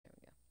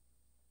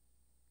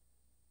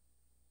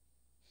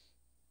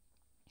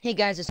Hey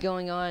guys, what's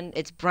going on?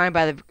 It's Brian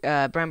by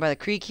the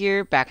Creek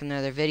here, back in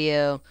another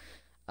video.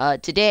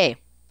 Today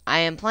I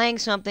am playing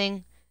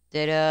something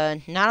that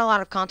not a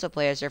lot of console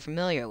players are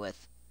familiar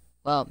with.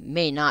 Well,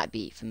 may not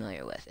be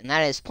familiar with, and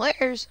that is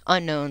Players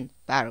Unknown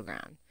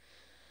Battleground.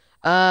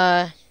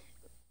 Uh,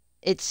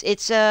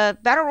 it's a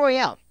battle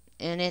royale,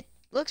 and it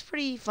looks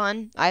pretty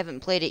fun. I haven't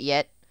played it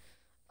yet.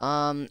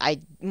 I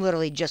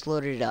literally just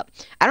loaded it up.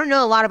 I don't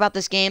know a lot about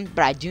this game,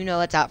 but I do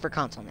know it's out for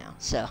console now,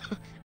 so at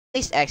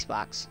least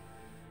Xbox.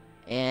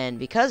 And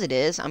because it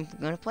is, I'm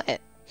going to play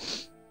it.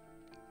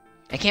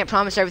 I can't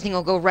promise everything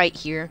will go right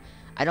here.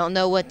 I don't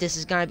know what this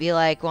is going to be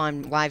like while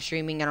I'm live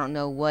streaming. I don't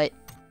know what's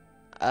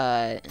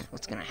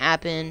going to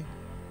happen.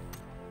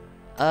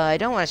 I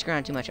don't want to scroll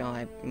down too much. Oh,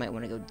 I might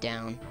want to go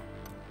down.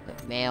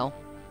 But mail.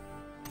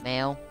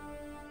 Mail.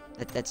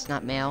 That's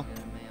not mail.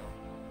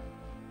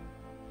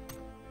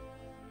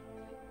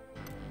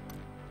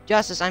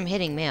 Justice, I'm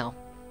hitting mail.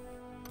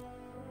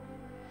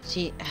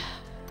 See.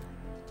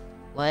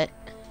 What?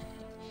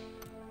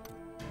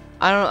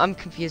 I'm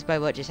confused by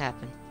what just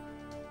happened.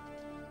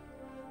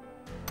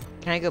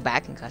 Can I go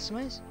back and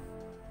customize?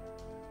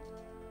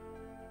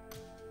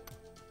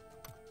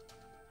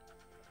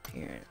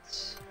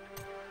 Appearance.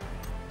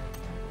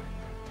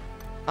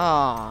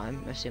 Oh,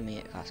 I'm assuming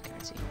it costs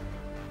currency.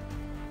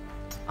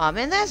 Oh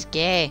man, that's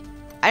gay.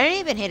 I didn't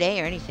even hit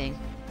A or anything.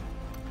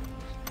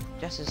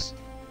 Justice.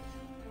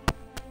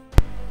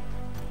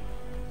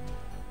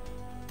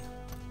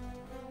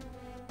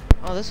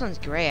 Oh, this one's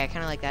gray. I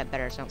kind of like that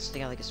better, so I don't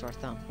stick out like a sore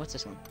thumb. What's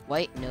this one?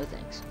 White? No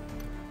thanks.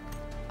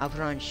 I'll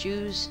put on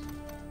shoes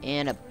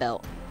and a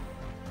belt.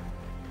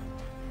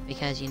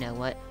 Because you know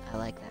what? I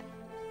like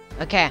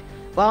that. Okay.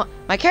 Well,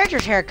 my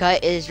character's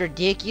haircut is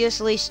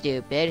ridiculously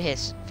stupid.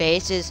 His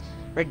face is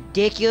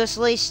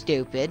ridiculously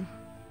stupid.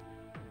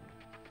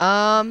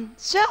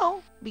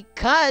 So,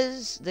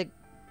 because the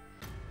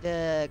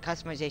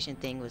customization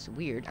thing was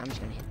weird, I'm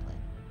just gonna hit play.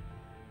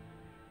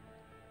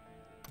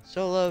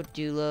 Solo,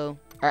 duo,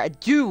 or a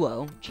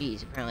duo.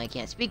 Jeez, apparently I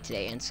can't speak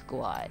today. And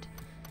squad.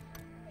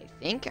 I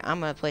think I'm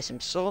gonna play some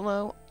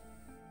solo.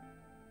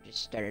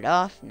 Just start it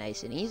off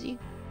nice and easy.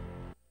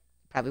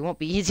 Probably won't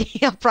be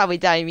easy. I'll probably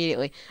die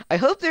immediately. I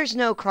hope there's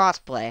no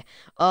crossplay.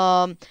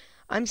 I'm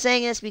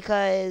saying this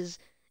because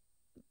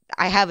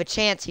I have a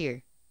chance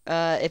here.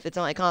 If it's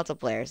only console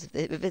players,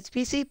 if it's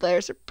PC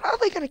players, they're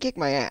probably gonna kick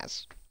my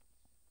ass.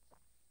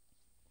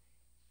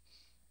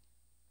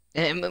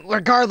 And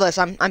regardless,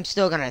 I'm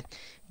still gonna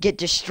get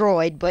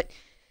destroyed, but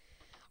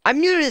I'm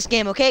new to this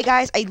game, okay,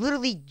 guys? I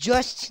literally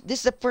this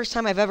is the first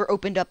time I've ever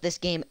opened up this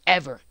game,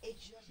 ever. It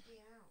just came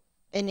out.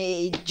 And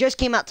it just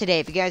came out today,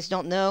 if you guys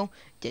don't know.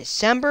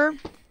 December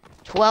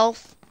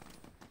 12th,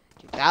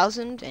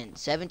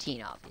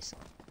 2017, obviously.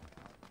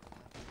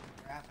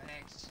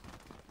 Graphics.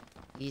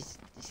 This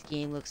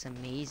game looks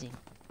amazing.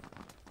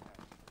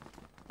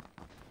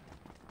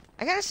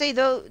 I gotta say,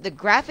 though, the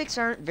graphics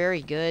aren't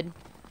very good.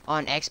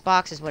 On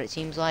Xbox is what it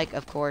seems like.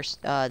 Of course,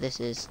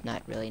 this is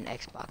not really an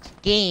Xbox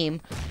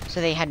game,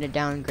 so they had to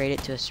downgrade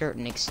it to a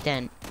certain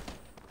extent,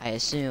 I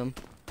assume.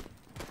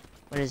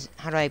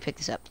 How do I pick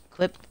this up?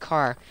 Equip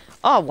car.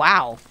 Oh,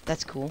 wow.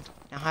 That's cool.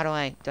 Now how do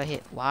I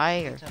hit Y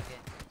or?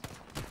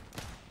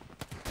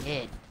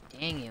 Did.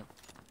 Dang you.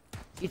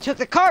 You took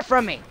the car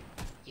from me!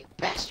 You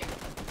bastard.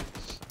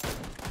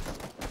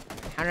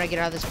 How did I get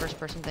out of this first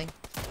person thing?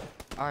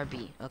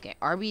 RB. Okay,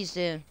 RB's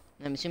to,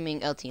 I'm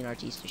assuming LT and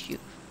RT's to shoot.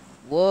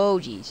 Whoa,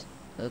 jeez.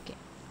 Okay.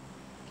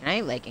 Can I,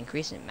 like,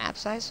 increase the map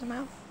size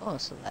somehow? Oh,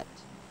 select.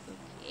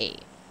 Okay.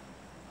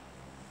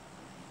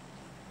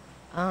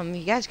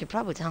 You guys could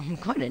probably tell I'm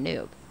quite a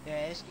noob.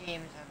 Yeah, this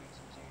game is having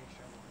some serious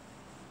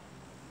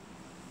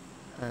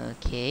trouble.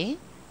 Okay.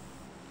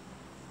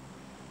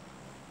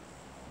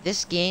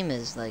 This game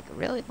is, like,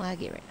 really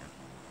laggy right now.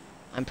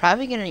 I'm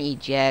probably gonna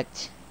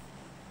eject.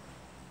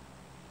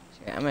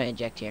 Sorry, I'm gonna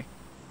eject here.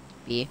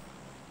 B.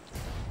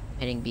 I'm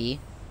hitting B.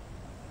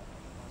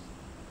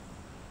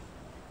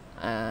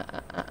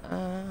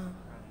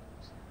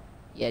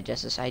 Yeah,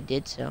 Justice, I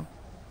did so.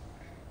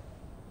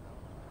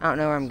 I don't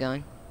know where I'm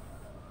going.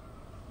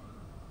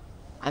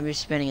 I'm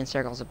just spinning in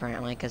circles,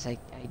 apparently, because I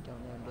don't know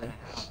what I'm doing.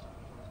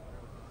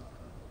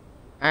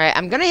 Alright,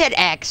 I'm gonna hit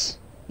X.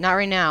 Not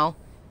right now.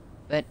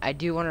 But I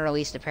do want to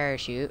release the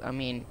parachute. I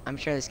mean, I'm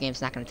sure this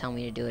game's not gonna tell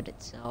me to do it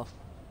itself.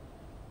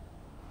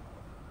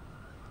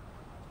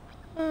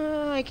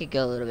 I could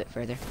go a little bit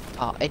further.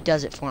 Oh, it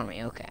does it for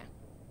me, okay.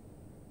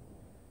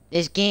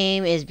 This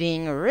game is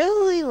being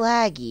really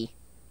laggy.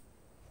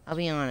 I'll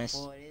be honest.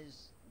 Well, it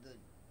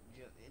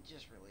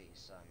just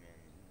released, so I mean,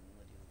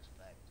 what do you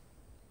expect?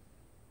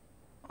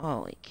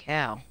 Holy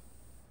cow.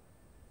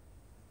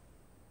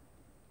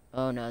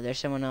 Oh no, there's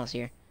someone else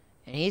here.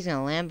 And he's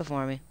gonna land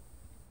before me.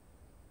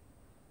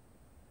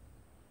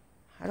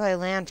 How do I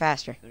land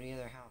faster? Go to the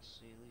other house,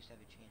 so you at least have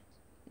a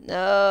chance.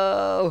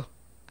 No!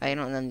 I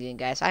don't know the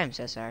guys. I am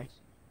so sorry.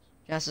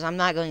 Justice, I'm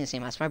not going to the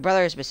same house. My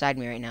brother is beside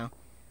me right now.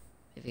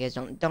 If you guys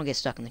don't get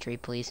stuck in the tree,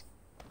 please.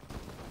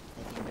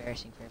 That'd be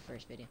embarrassing for a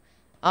first video.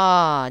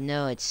 Ah,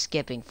 no, it's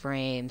skipping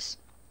frames.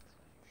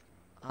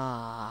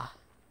 Ah.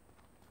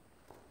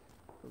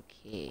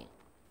 Okay. Yeah,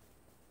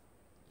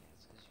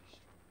 it's 'cause you're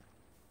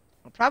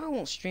streaming. I probably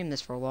won't stream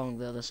this for long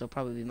though. This will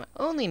probably be my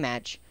only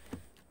match.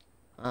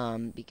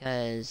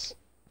 Because,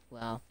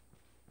 well,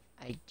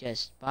 I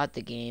just bought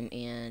the game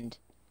and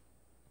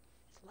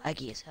it's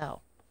laggy as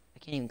hell. I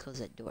can't even close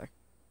that door.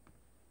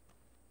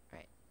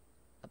 Alright.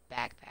 A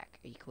backpack.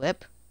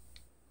 Equip.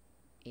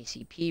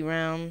 ACP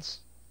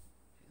rounds.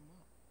 Pick 'em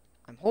up.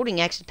 I'm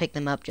holding X to pick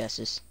them up,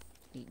 Justice.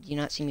 Do you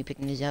not see me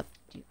picking these up?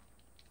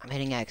 I'm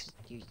hitting X.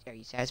 Are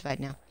you satisfied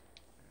now?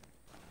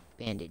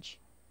 Bandage.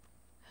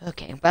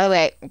 Okay. By the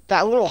way,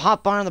 that little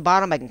hot bar on the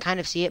bottom, I can kind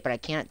of see it, but I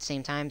can't at the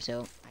same time,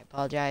 so I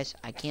apologize.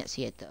 I can't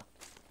see it, though.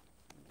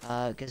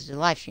 Because it's a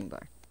live stream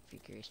bar, if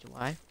you're curious to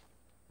why.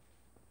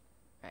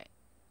 Alright.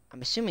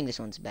 I'm assuming this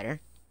one's better.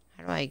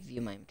 How do I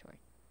view my inventory?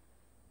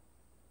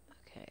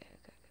 Okay.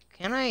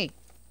 Can I...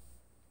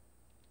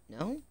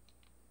 No?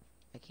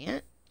 I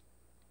can't?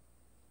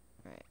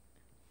 Alright.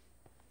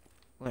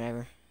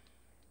 Whatever.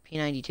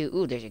 P92.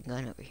 Ooh, there's a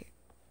gun over here.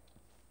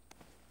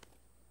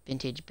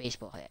 Vintage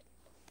baseball hat.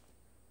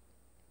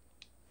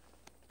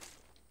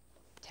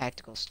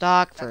 Tactical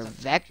stock for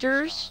That's a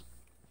vectors. stock.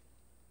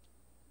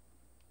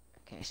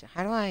 Okay, so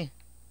how do I...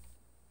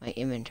 My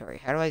inventory.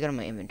 How do I go to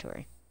my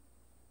inventory?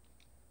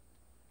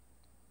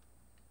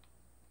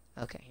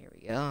 Okay, here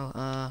we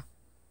go.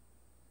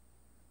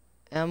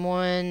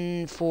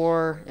 M1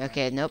 4...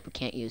 Okay, nope,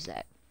 can't use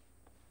that.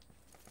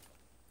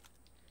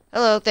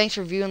 Hello, thanks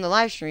for viewing the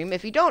live stream.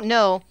 If you don't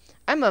know,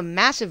 I'm a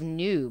massive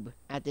noob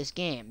at this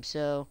game,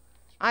 so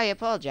I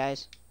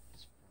apologize.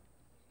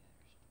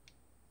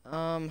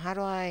 How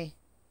do I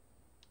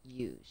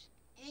use?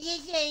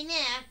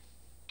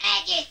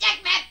 I just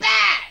stuck my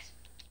pass.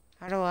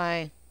 How do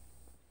I...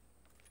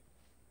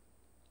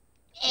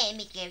 Hey,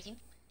 Miss Garrison.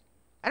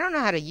 I don't know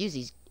how to use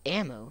these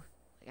ammo.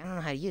 Like, I don't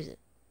know how to use it.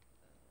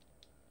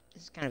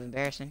 This is kind of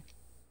embarrassing.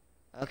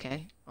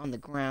 Okay, on the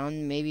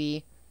ground,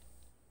 maybe...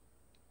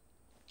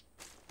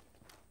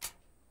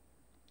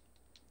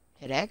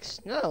 Hit X?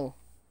 No.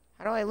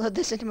 How do I load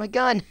this into my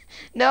gun?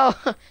 No!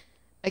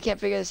 I can't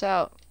figure this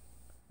out.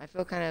 I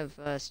feel kind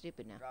of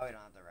stupid now. Probably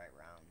don't have the right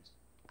rounds.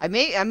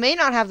 I may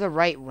not have the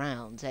right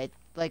rounds.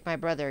 Like my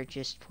brother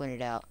just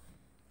pointed out.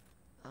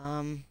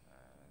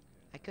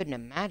 I couldn't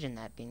imagine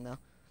that being though.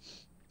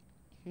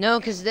 No,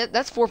 because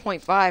that's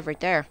 4.5 right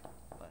there.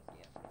 But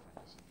yeah,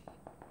 45 ACP.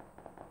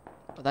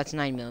 Oh, that's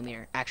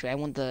 9mm. Actually, I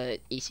want the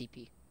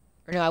ACP.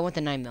 Or no, I want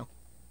the 9mm.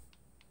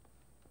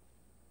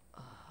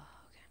 Oh,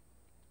 okay.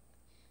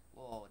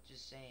 Well,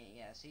 just saying,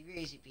 yeah, save your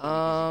ACP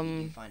because if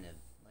you do find a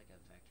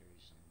vector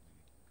or something,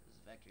 because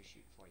the vectors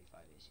shoot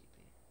 45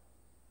 ACP.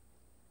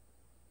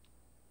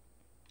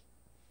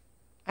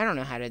 I don't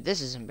know how to.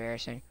 This is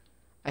embarrassing.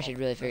 I should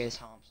really figure there's this.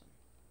 Thompson.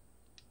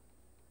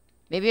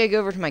 Maybe I go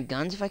over to my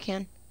guns if I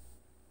can.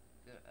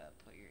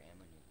 Put your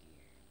ammo in your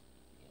gear.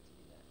 You have to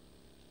do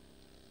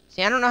that.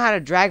 See, I don't know how to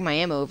drag my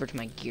ammo over to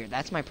my gear.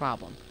 That's my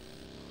problem.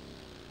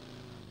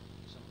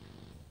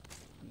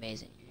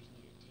 Amazing. You just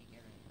need to take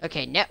everything.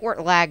 Okay, network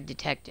lag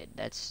detected.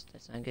 That's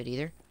not good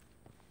either.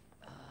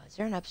 Is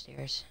there an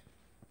upstairs?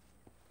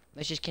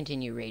 Let's just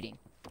continue raiding.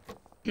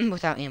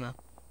 Without ammo.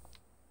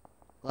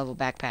 Level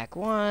backpack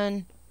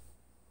 1.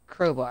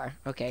 Crowbar.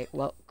 Okay,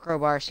 well,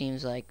 crowbar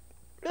seems like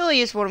really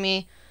useful to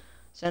me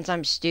since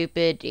I'm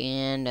stupid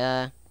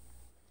and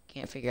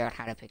can't figure out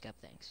how to pick up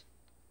things.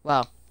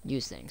 Well,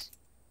 use things.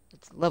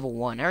 It's level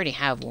 1. I already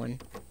have one.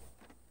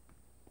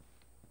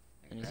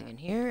 Anything in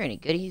here? Any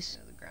goodies?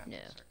 No, the graphics No. are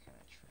kind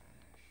of trash.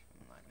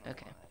 I'm not gonna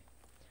Okay. lie.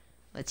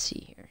 Let's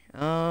see here.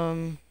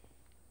 Can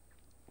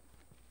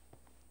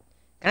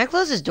I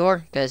close this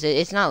door? Because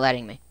it's not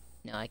letting me.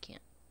 No, I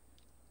can't.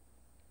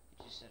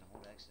 You just said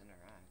hold X to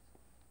interact.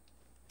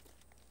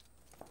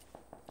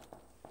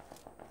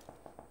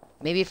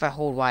 Maybe if I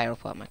hold Y, it'll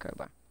pull out my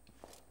crowbar.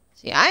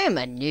 See, I am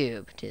a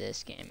noob to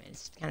this game.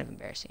 It's kind of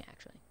embarrassing,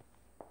 actually.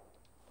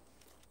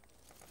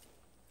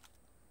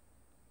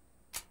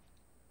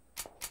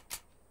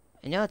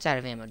 I know it's out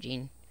of ammo,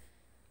 Gene.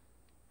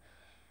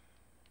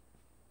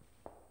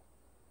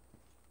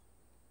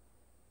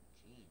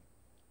 Gene.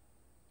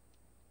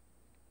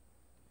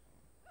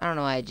 I don't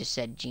know why I just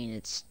said Gene.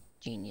 It's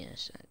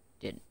genius. I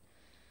didn't.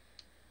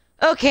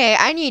 Okay,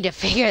 I need to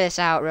figure this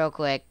out real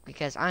quick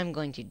because I'm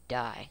going to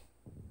die.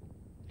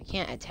 I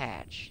can't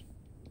attach.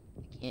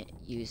 I can't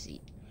use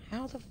the...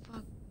 How the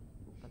fuck...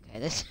 Okay,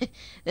 this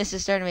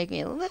is starting to make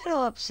me a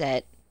little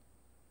upset.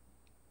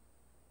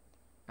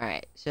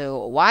 Alright,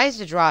 so Y is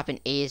to drop and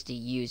A is to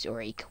use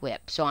or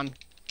equip. So I'm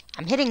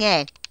hitting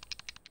A. If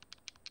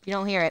you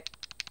don't hear it,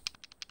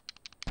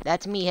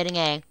 that's me hitting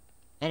A.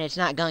 And it's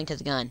not going to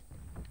the gun.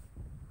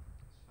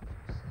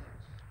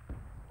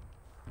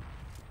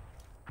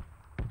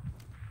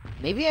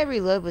 Maybe I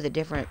reload with a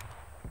different...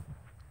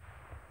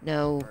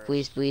 No, Burst.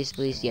 please, please,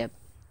 please. Yep.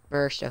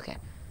 Burst, okay.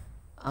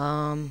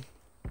 I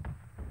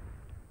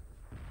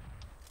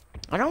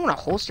don't want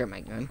to holster my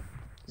gun.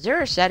 Is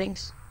there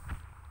settings?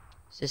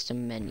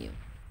 System menu.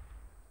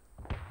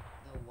 The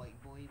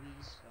white boy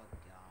bees? Oh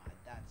god,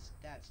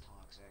 that's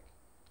toxic.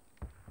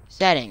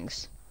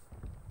 Settings.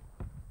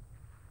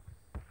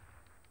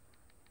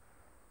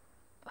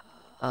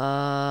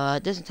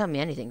 It doesn't tell me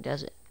anything,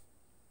 does it?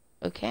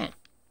 Okay.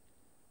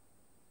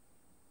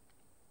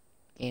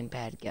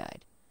 Gamepad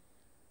guide.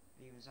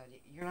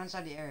 You're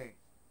inside the area.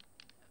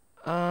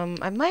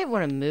 I might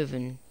want to move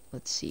and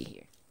let's see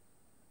here.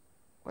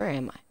 Where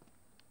am I?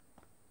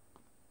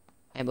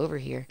 I'm over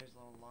here. There's a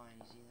little line.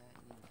 You see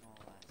that? You need to follow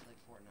that. It's like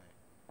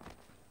Fortnite.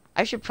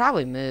 I should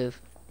probably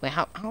move. Wait,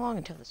 how long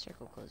until the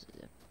circle closes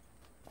in?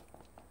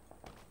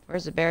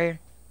 Where's the barrier?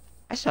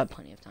 I still have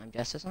plenty of time,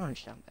 Justice. I don't know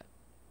what you're talking about.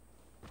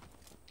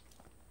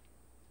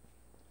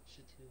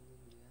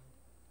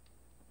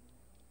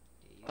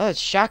 Oh, it's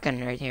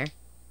shotgun right here.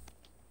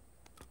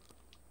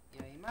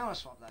 Yeah, you might want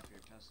to swap that for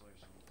your pistol or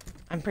something.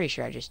 I'm pretty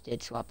sure I just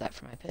did swap that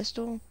for my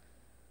pistol.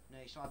 No,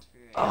 you swapped it for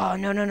your Oh, AR.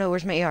 no.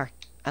 Where's my AR?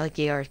 I like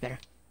the ARs better.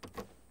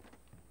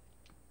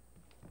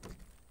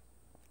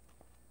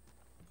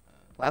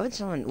 Why would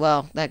someone...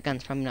 Well, that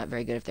gun's probably not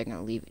very good if they're going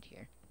to leave it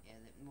here. Yeah,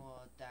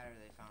 well, that or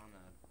they found a...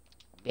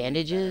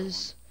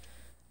 Bandages?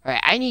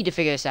 Alright, I need to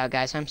figure this out,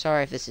 guys. I'm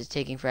sorry if this is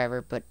taking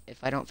forever, but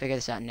if I don't figure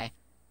this out now...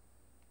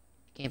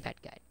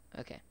 Gamepad guide.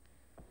 Okay.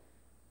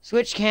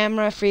 Switch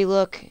camera, free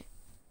look.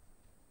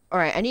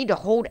 Alright, I need to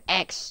hold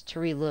X to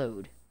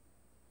reload.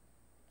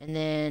 And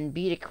then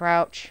B to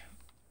crouch.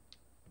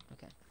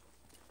 Okay.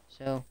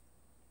 So...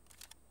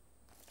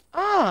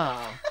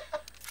 Oh!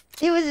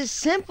 It was as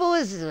simple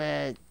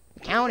as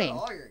counting.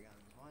 All your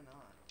guns, why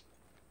not?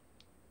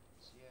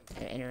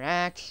 So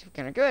Interact. We're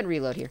gonna go ahead and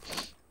reload here.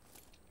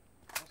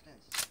 Alright,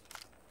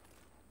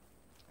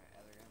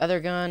 Other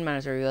gun, might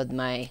as well reload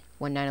my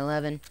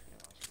 1911.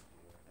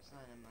 That's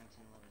not an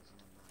M1911, it's an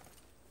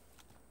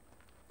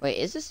M9. Wait,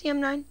 is this the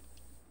M9?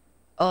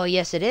 Oh,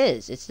 yes, it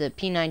is. It's the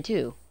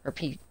P92. Or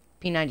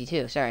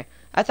P92, sorry.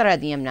 I thought I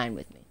had the M9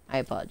 with me. I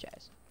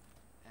apologize.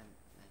 M19.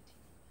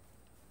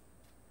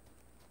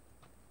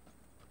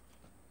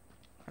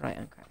 How do I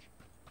uncrouch?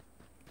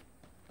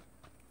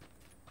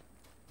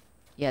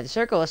 Yeah, the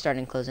circle is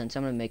starting to close in,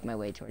 so I'm going to make my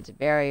way towards a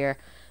barrier.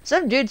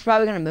 Some dude's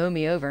probably going to mow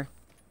me over.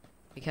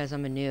 Because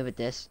I'm a noob at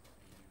this.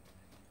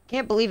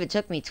 Can't believe it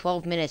took me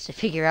 12 minutes to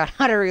figure out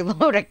how to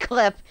reload a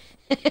clip.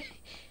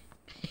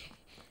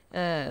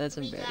 That's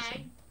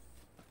embarrassing.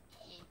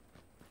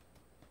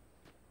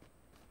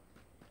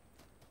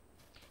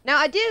 Now,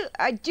 I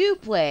do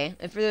play,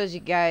 and for those of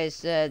you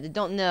guys that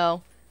don't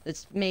know,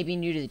 that's maybe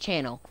new to the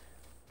channel,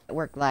 I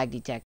work lag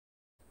detector.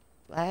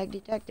 Lag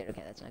detected?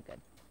 Okay, that's not good.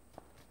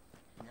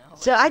 No,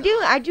 So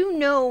I do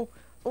know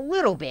a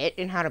little bit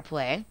in how to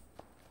play.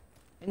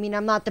 I mean,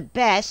 I'm not the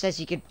best, as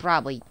you could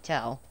probably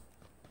tell.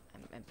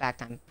 In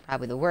fact, I'm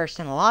probably the worst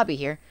in the lobby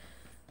here.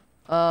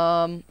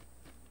 Yeah,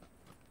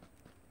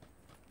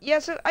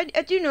 so I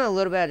do know a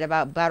little bit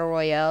about Battle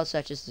Royale,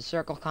 such as the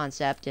circle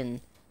concept and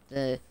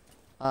the,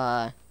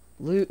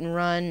 loot and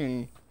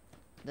run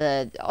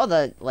and all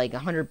the, like,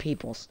 100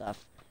 people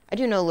stuff. I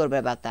do know a little bit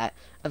about that.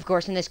 Of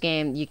course, in this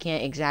game, you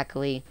can't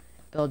exactly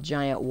build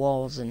giant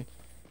walls and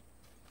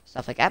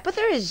stuff like that. But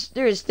there is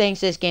things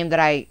to this game that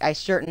I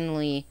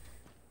certainly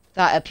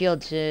thought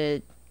appealed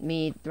to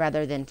me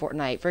rather than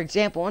Fortnite. For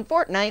example, in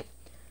Fortnite,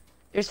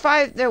 there's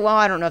well,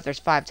 I don't know if there's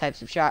 5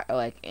 types of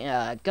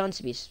guns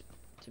to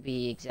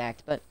be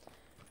exact, but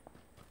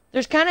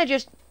there's kind of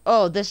just,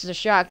 oh, this is a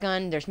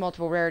shotgun, there's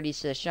multiple rarities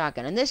to the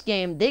shotgun. In this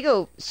game, they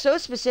go so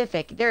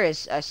specific. There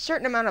is a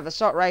certain amount of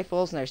assault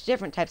rifles, and there's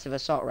different types of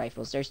assault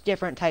rifles. There's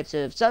different types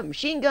of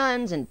submachine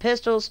guns and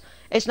pistols.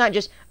 It's not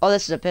just, oh,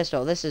 this is a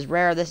pistol, this is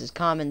rare, this is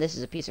common, this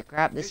is a piece of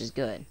crap, this is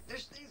good.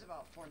 There's things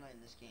about Fortnite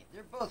in this game.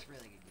 They're both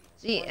really good games.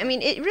 See, I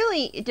mean,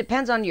 it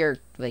depends on your,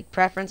 like,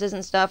 preferences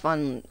and stuff,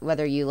 on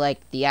whether you like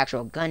the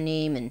actual gun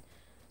name and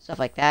stuff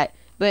like that.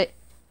 But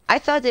I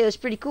thought that it was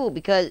pretty cool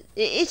because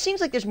it seems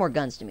like there's more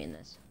guns to me in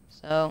this.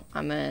 So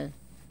that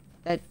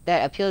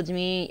appealed to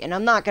me, and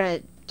I'm not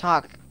gonna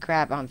talk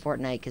crap on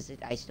Fortnite because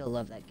I still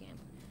love that game.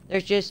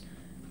 There's just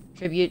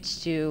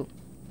tributes to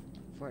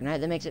Fortnite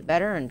that makes it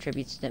better, and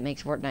tributes that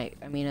makes Fortnite.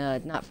 I mean,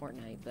 not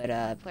Fortnite, but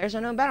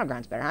PlayerUnknown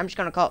Battlegrounds better. I'm just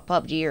gonna call it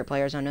PUBG or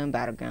PlayerUnknown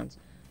Battlegrounds.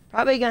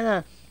 Probably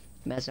gonna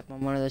mess up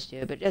on one of those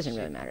two, but it doesn't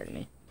really matter to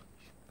me.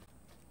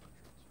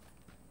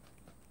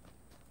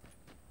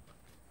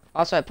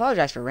 Also, I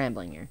apologize for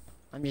rambling here.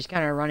 I'm just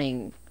kind of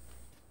running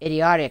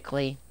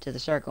idiotically to the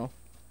circle.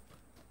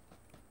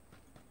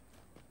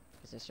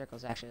 Because the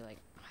circle's actually, like,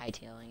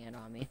 hightailing it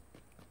on me.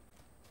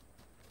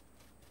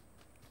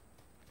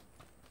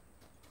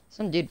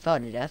 Some dude fell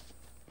to death.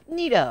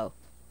 Neato!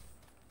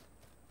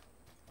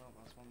 Oh,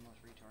 that's one less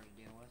retard to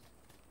deal with.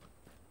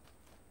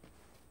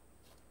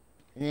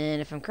 And then,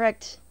 if I'm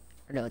correct...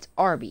 Or no, it's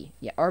RB.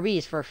 Yeah, RB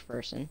is first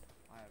person.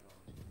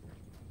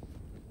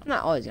 I'm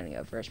not always gonna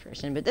go first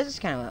person, but this is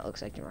kind of what it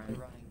looks like to run. They're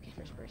running.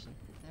 First person.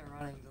 They're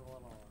running the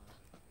little...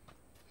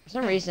 For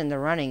some reason, the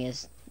running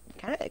is...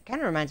 kind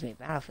of reminds me of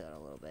Battlefield a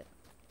little bit.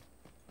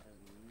 There's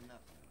nothing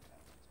about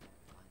it.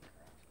 It's more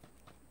Minecraft.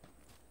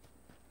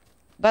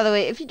 By the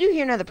way, if you do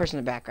hear another person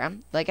in the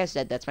background, like I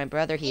said, that's my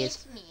brother. He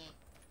is... me.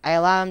 I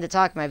allow him to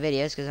talk in my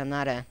videos because I'm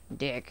not a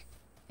dick.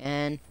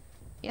 And,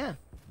 yeah.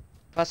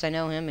 Plus, I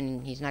know him,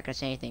 and he's not gonna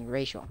say anything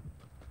racial.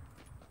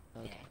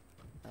 Okay.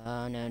 Yeah.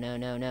 Oh, no, no,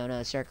 no, no, no.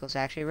 The circle's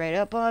actually right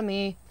up on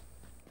me.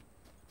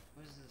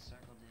 What does the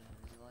circle do?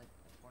 Is it like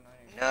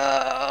Fortnite or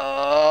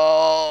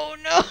No!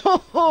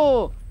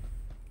 No!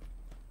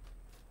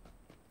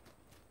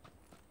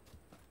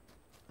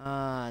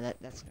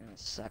 That's gonna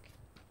suck.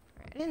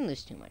 Alright, I didn't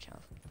lose too much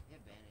health. You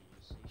have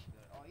bandages, so you should go.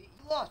 Oh, you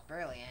lost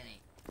barely any.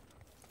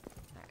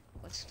 Alright,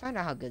 let's find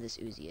out how good this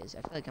Uzi is.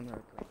 I feel like I'm gonna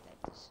regret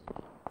that decision.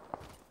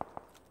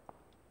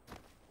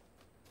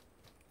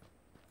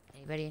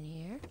 Anybody in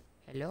here?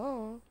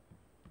 Hello?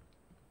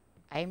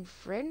 I'm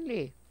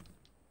friendly.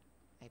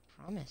 I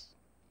promise.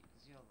 You can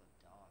see all the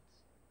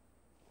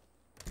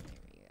dots. There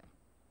we go.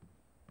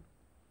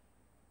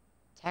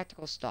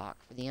 Tactical stock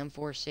for the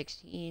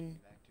M416.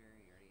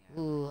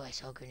 Ooh, I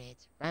saw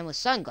grenades. Rhyme with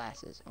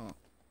sunglasses. Oh.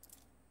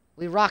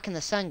 We rocking the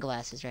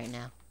sunglasses right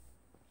now.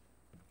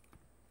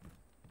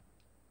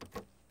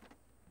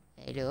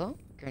 Hello?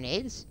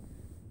 Grenades?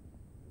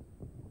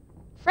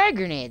 Frag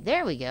grenade.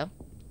 There we go.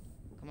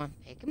 Come on,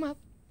 pick him up.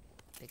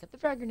 Pick up the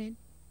frag grenade.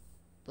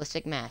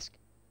 Ballistic mask.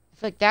 I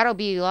feel like that'll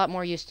be a lot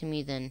more use to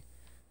me than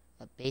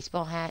a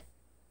baseball hat.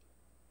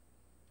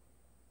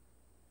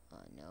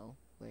 No.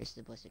 Where's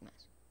the ballistic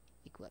mask?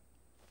 Equip.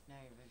 Now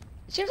you're visual.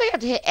 It seems like I have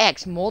to hit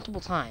X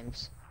multiple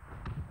times,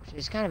 which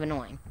is kind of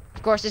annoying.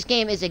 Of course, this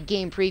game is a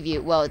game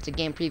preview. Well, it's a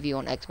game preview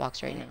on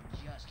Xbox right now. It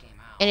just came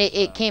out. And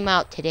it came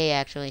out today,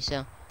 actually,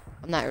 so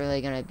I'm not really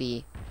going to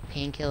be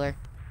painkiller.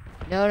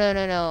 No, no,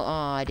 no, no.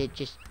 Oh, I did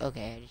just...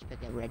 Okay, I just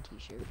picked a red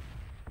t-shirt.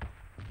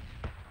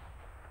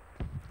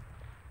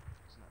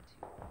 It's not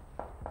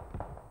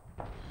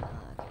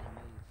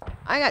too.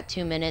 I got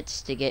 2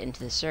 minutes to get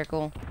into the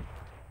circle.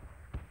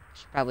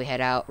 Should probably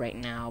head out right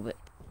now, but...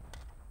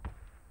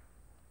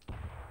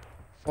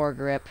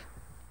 Foregrip.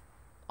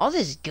 All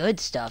this good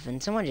stuff,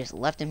 and someone just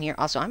left him here.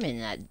 Also, I'm in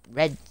that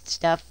red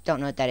stuff. Don't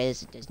know what that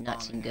is. It does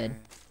not seem good.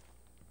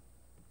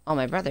 Oh,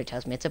 my brother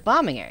tells me it's a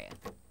bombing area.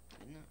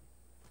 Isn't it?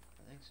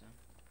 I think so.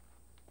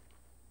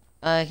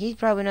 He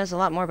probably knows a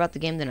lot more about the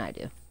game than I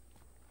do.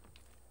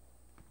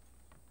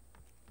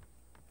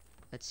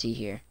 Let's see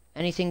here.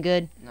 Anything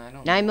good? No, I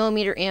don't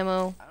 9mm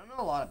ammo. I don't know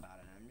a lot about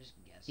it. I'm just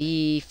guessing.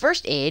 The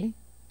first aid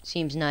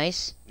seems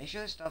nice. Make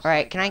sure this stuff's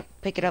Alright, like, can I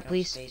pick it up,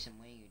 please? Space and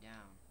weighing you down.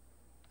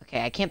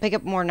 Okay, I can't pick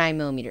up more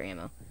 9mm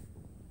ammo.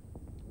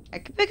 I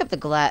could pick up the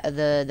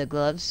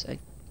gloves.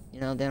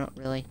 You know, they don't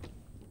really...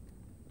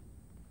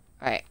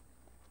 Alright.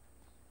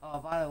 Oh,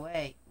 by the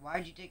way, why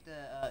did you take the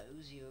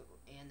Uzi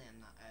and the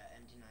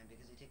MT9?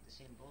 Because they take the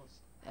same bullets.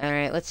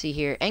 Alright, let's see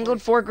here. Angled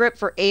foregrip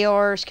for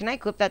ARs. Can I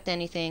equip that to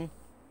anything?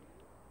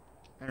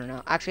 I don't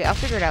know. Actually, I'll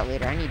figure it out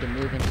later. I need to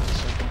move into the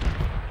circle.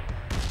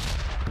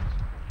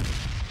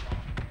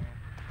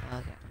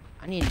 Okay.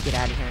 I need to get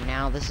out of here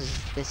now. This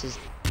is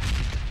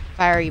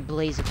fiery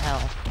blaze of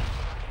hell.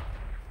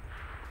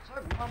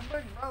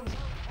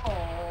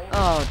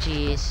 Oh,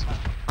 jeez.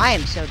 I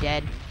am so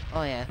dead.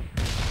 Oh, yeah.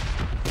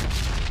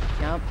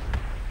 Jump.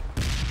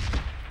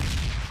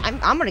 I'm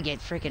gonna get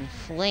freaking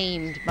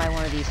flamed by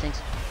one of these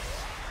things.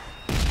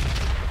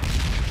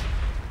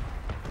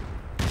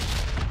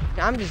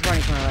 I'm just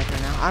running for my life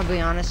right now. I'll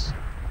be honest.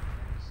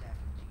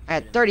 I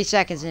had 30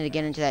 seconds to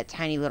get into that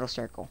tiny little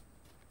circle.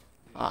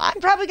 I'm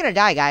probably gonna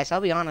die, guys.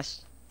 I'll be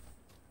honest.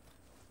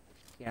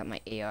 Get out my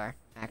AR,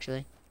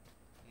 actually.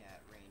 Yeah,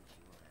 range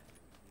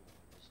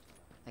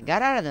you I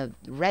got out of the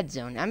red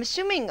zone. I'm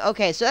assuming,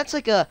 okay, so that's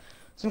like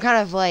some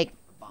kind of like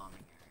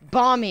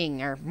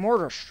bombing or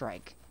mortar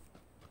strike.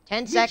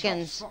 10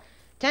 seconds.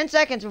 10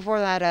 seconds before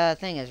that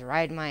thing is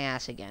riding my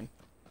ass again.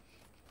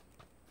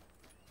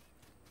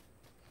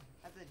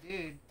 That's a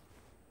dude.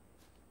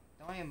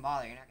 Don't even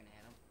bother. You're not gonna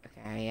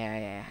hit him. Okay,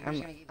 yeah.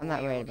 I'm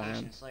not worried about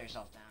him. Slow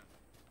yourself down.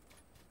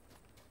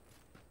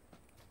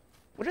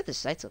 What do the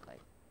sights look like?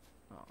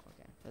 Oh,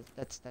 okay.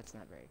 That's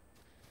not very.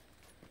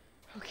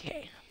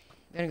 Okay.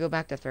 I'm gonna go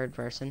back to third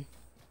person.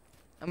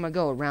 I'm gonna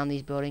go around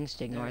these buildings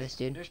to ignore this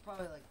dude. There's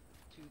probably like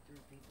 2-3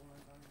 people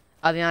in front.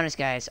 I'll be honest,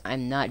 guys.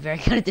 I'm not very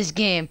good at this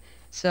game,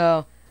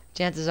 so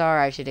chances are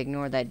I should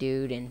ignore that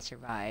dude and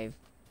survive.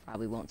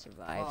 Probably won't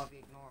survive. Well, if you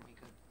ignore him, he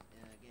could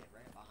get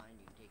right behind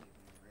you and take you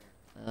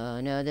from the rear.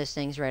 Oh no, this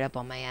thing's right up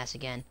on my ass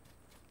again.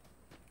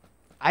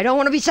 I don't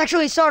want to be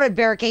sexually assaulted,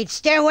 barricade.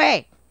 Stay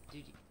away.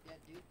 Dude, that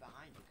dude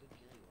behind you could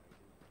kill you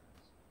while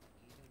you're doing this.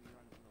 He's gonna be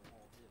running from the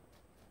wall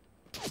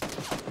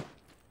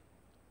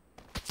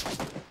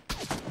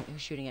too.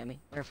 Who's shooting at me?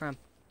 Where from?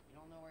 You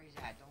don't know where he's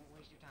at. Don't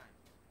waste your time.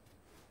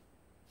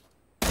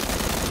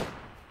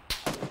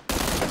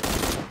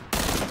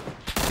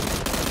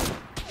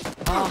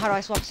 Oh, how do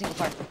I swap single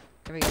fire?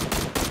 There we go.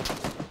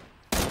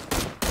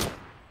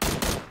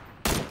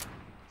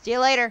 See you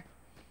later.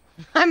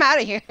 I'm out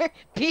of here.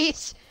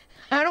 Peace.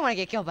 I don't want to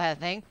get killed by that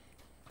thing.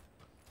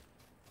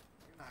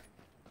 You're not gonna.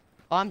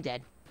 Oh, I'm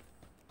dead.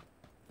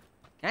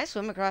 Can I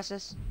swim across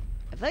this?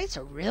 I feel like it's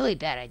a really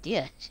bad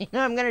idea. You know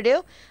what I'm gonna do?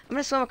 I'm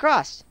gonna swim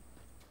across.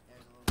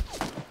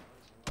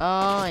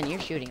 Oh, and you're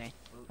shooting me.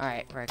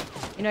 Alright, prick.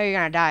 You know you're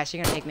gonna die, so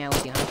you're gonna take me out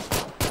with you, huh?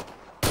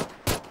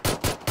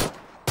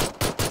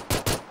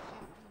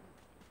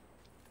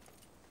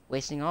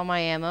 Wasting all my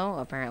ammo.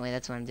 Apparently,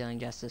 that's what I'm doing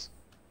justice.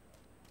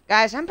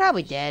 Guys, I'm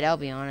probably dead, I'll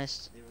be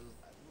honest.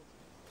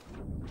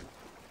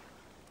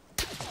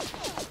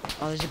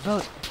 Oh, there's a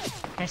boat.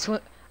 Can I swim?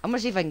 I'm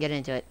gonna see if I can get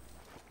into it.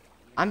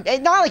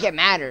 It's not like it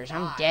matters.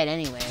 I'm dead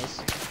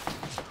anyways.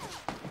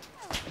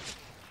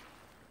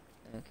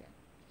 Okay.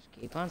 Just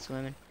keep on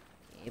swimming.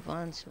 Keep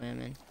on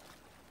swimming.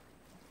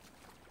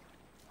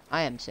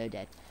 I am so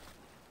dead.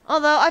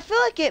 Although, I feel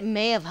like it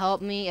may have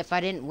helped me if I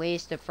didn't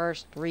waste the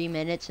first 3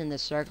 minutes in the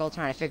circle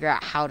trying to figure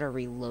out how to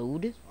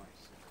reload.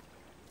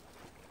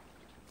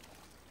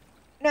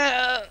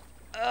 No!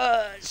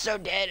 So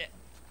dead.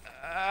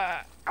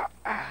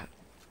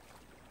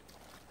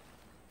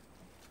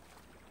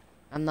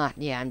 I'm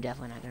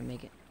definitely not gonna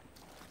make it.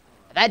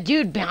 That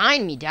dude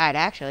behind me died,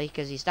 actually,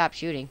 because he stopped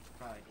shooting.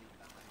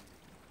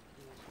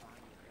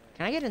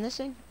 Can I get in this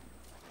thing?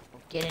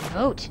 Get in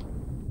boat.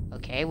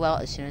 Okay, well,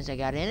 as soon as I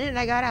got in it,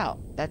 I got out.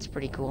 That's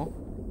pretty cool.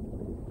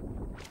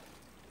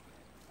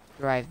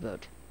 Drive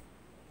boat.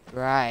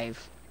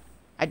 Drive.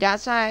 I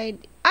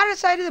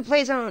outside of the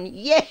play zone.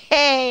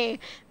 Yay!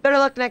 Better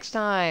luck next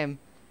time.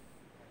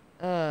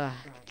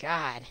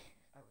 God.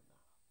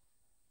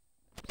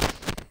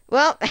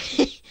 Well,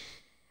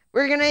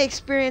 we're gonna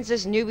experience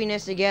this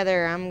newbiness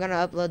together. I'm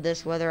gonna upload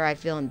this whether I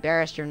feel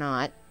embarrassed or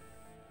not.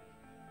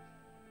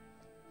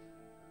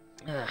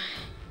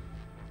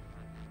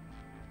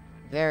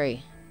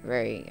 Very,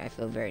 I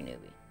feel very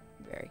newbie.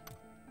 Very.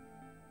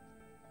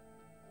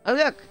 Oh,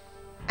 look!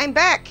 I'm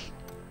back!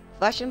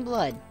 Flesh and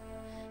blood.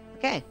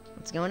 Okay,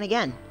 let's go in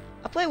again.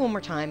 I'll play one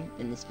more time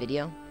in this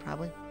video,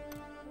 probably.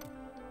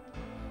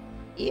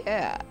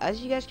 Yeah,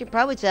 as you guys can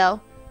probably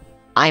tell,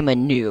 I'm a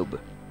noob.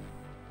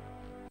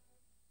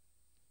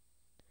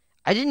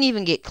 I didn't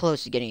even get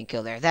close to getting a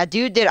kill there. That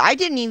dude did. I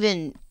didn't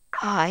even...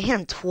 I hit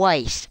him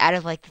twice out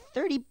of like the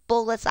 30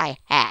 bullets I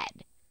had.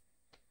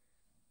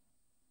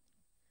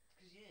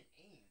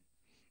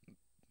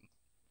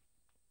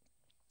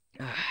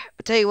 I'll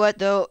tell you what,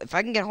 though, if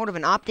I can get hold of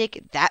an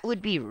optic, that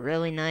would be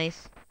really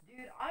nice.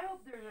 Dude, I hope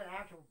there's an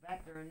actual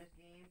vector in this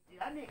game. Dude,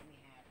 that makes me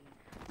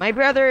happy. My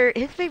brother,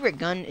 his favorite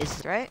gun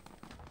is, right?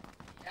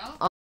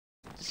 Yeah.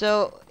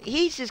 So,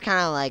 he's just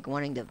kind of like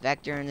wanting the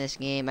vector in this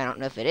game. I don't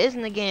know if it is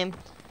in the game,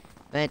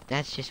 but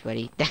that's just what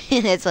he...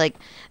 it's like,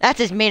 that's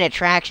his main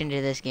attraction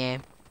to this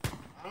game.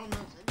 I don't know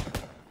if it's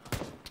in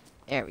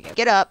there we go.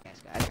 Get up.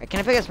 Can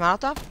I pick this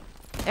Molotov?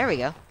 There we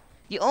go.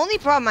 The only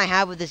problem I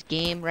have with this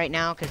game right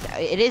now, because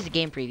it is a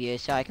game preview,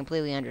 so I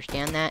completely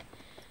understand that.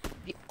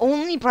 The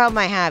only problem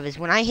I have is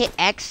when I hit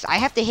X, I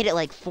have to hit it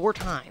like 4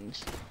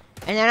 times.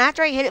 And then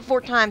after I hit it 4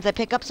 times, I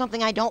pick up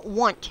something I don't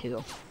want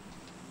to.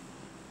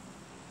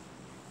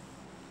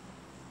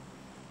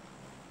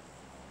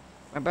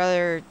 My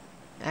brother...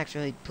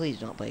 Actually, please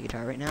don't play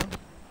guitar right now.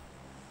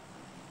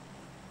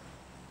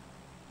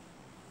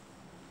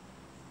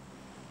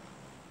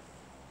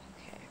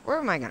 Okay, where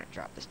am I gonna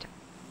drop this time?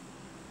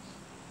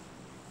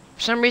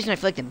 For some reason, I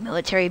feel like the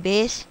military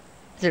base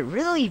is a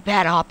really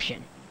bad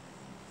option.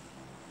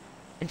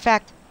 In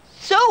fact,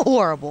 so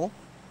horrible.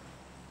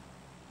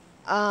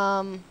 Should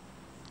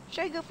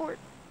I go for it?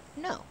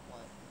 No.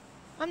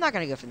 I'm not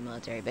gonna go for the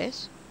military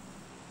base.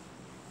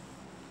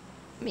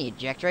 Let me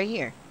eject right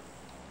here.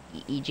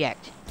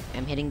 Eject.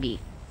 I'm hitting B.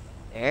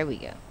 There we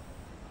go.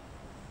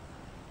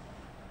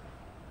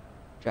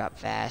 Drop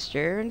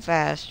faster and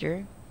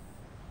faster.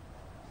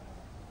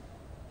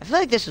 I feel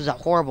like this was a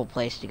horrible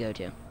place to go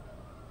to.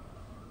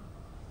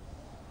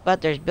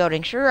 But there's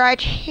buildings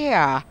right here.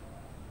 I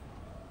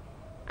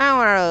don't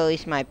want to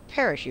release my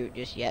parachute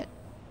just yet.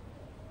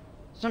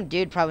 Some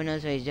dude probably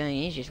knows what he's doing.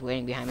 He's just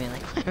waiting behind me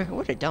like,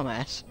 what a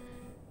dumbass.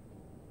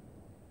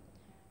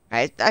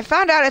 I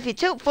found out if you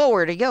tilt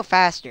forward, you go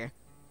faster.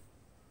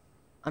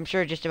 I'm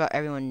sure just about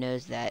everyone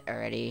knows that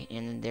already,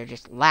 and they're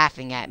just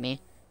laughing at me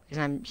because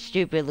I'm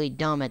stupidly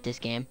dumb at this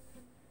game.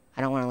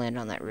 I don't want to land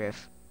on that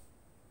roof.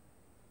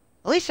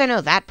 At least I know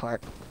that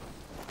part.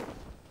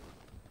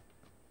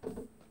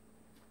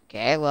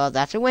 Okay, well,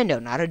 that's a window,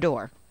 not a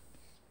door.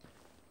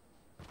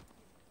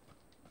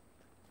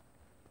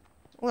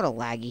 A little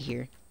laggy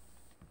here.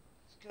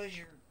 It's because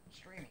you're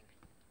streaming.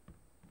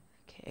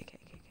 Okay.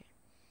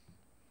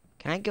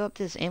 Can I go up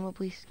to this ammo,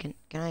 please? Can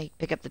I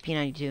pick up the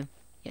P92?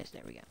 Yes,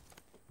 there we go.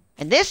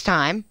 And this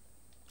time,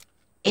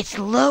 it's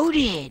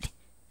loaded!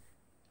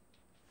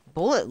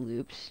 Bullet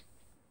loops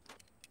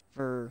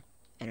for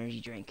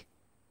energy drink.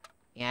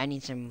 Yeah, I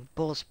need some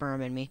bull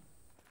sperm in me.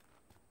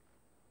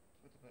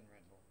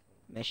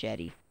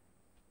 Machete.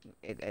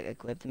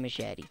 Equip the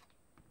machete.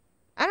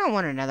 I don't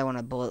want another one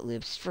of bullet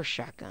loops for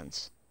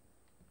shotguns.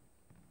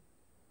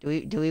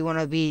 Do we want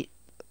to be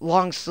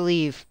long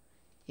sleeve?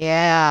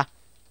 Yeah.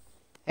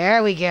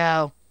 There we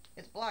go.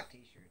 It's black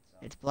t-shirt.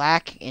 So. It's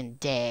black and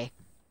day.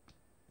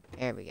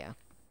 There we go.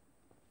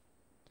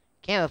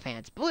 Camo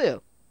pants,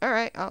 blue. All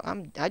right,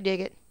 I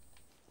dig it.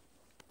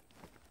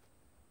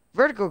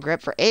 Vertical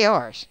grip for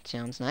ARs.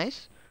 Sounds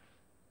nice.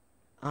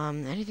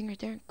 Anything right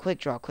there? Quick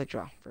draw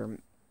for.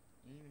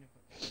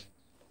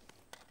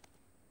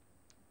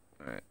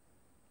 Alright.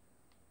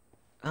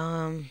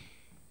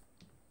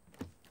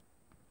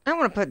 I don't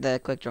want to put the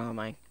quick draw on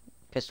my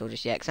pistol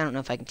just yet, because I don't know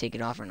if I can take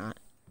it off or not.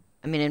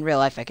 I mean, in real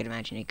life, I could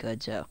imagine it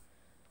could, so.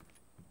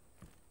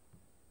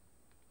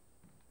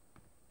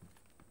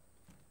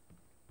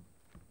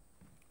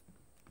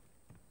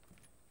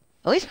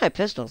 At least my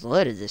pistol's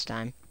loaded this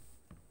time.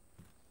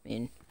 I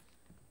mean,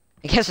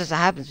 I guess that's what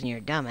happens when you're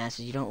a dumbass,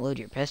 is you don't load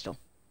your pistol.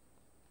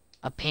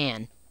 A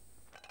pan.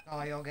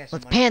 Oh, you'll get some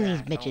Let's money pan back, these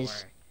don't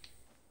bitches. worry.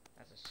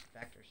 That's a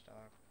Spectre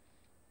stock.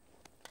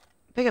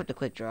 Pick up the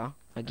quick draw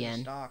That's a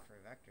again. stock for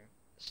a Vector.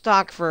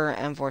 Stock for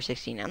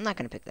M416. I'm not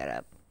gonna pick that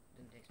up.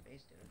 Didn't take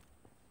space to it.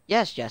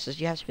 Yes, Justice,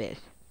 you have space.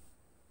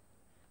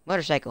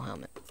 Motorcycle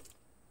helmet.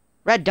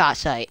 Red dot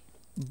sight.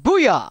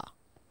 Booyah!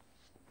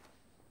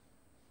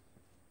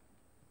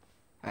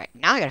 Alright,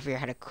 now I gotta figure out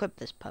how to equip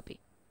this puppy.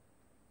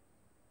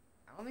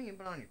 I don't think you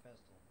can put on your pistol.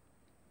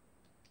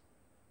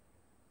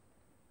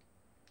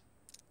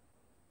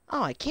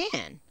 Oh, I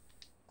can.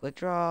 Quick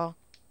draw.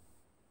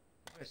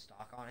 Put a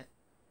stock on it.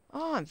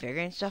 Oh, I'm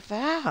figuring stuff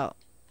out.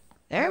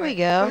 There we Put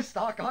go. a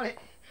stock on it.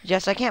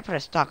 Jess, I can't put a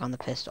stock on the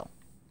pistol.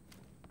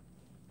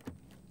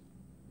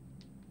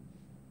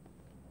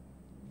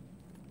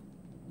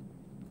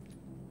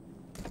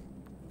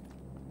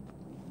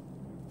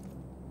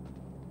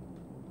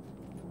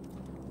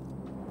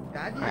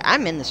 Alright,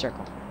 I'm in the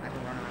circle. I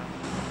can run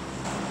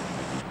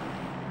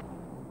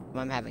around.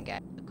 I'm having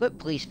gas. Equip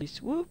police.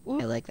 Whoop,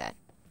 whoop. I like that.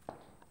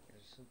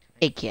 It's so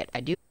tiny. A kit.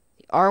 I do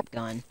the R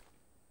gun.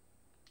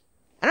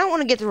 I don't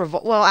want to get the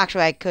revol. Well,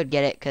 actually, I could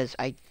get it because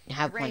I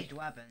have plenty. Ranged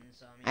weapons.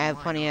 So, I have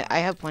why plenty. not? I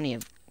have plenty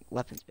of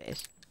weapon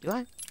space. Do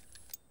I?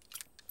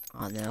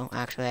 Oh no,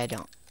 actually, I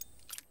don't.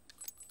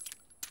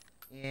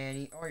 Yeah,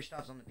 and all your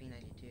stuff's on the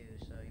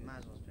P92, so you might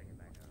as well just pick it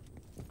back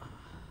up.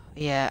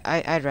 Yeah,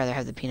 I'd rather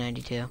have the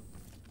P92.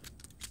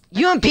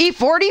 UMP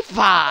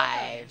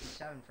 45.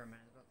 7 for a minute.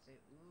 I was about to say,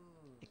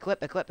 ooh.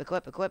 Equip, equip,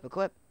 equip, equip,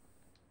 equip.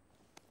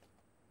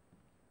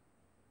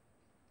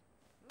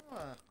 Ooh,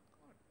 gun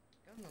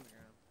on the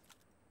ground.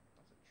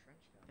 That's a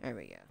trench gun. There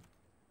we go.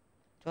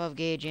 12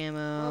 gauge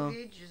ammo. 12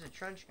 gauge is a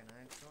trench gun.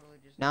 I totally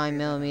just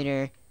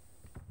 9mm.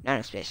 Not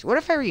enough space. What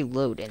if I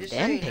reload and just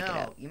then so you pick know, it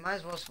up? you might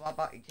as well swap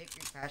out. You take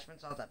your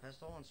attachments off that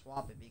pistol and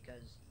swap it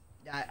because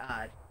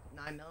that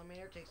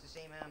 9mm takes the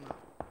same ammo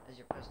as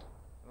your pistol.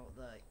 Well,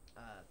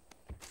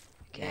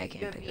 Okay, I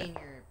can't UMP pick it and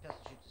up. your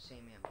pistol shoots the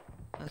same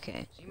ammo.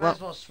 Okay. So you might Well,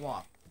 as well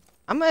swap.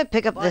 I'm gonna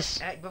pick up But this.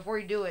 before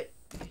you do it,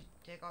 you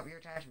take off your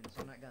attachments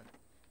on that gun.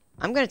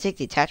 I'm gonna take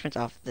the attachments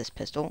off this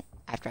pistol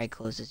after I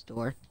close this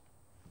door.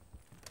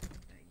 That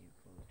you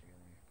closed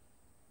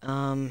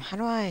earlier. How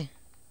do I?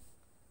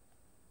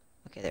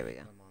 Okay, there we go.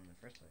 Put 'em on in the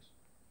first place.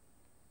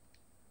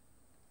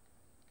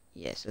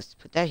 Yes, let's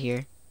put that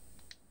here.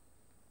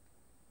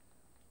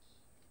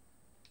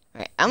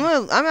 Alright, I'm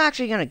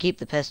actually gonna keep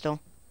the pistol.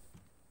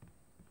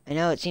 I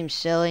know it seems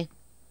silly,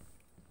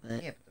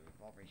 but Yeah, but the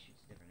revolver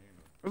shoots different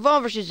ammo.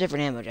 revolver shoots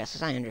different ammo,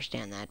 Justice. I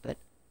understand that, but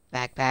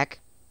backpack,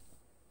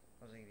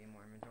 I was gonna give you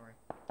more inventory.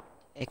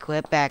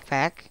 equip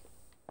backpack.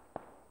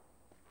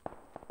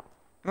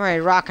 I'm already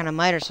rocking a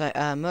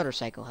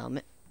motorcycle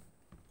helmet.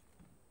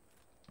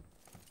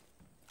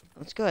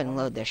 Let's go ahead and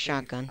load this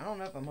shotgun. I don't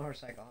know if a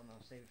motorcycle helmet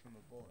will save you from a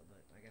bullet, but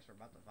I guess we're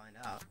about to find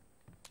out.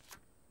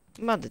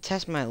 I'm about to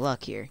test my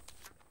luck here.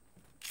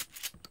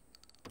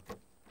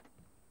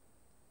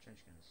 Trench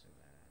gun is so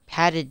badass.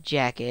 Padded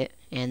jacket,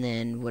 and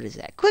then what is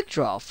that? Quick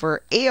draw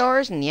for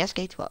ARs and the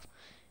SK-12.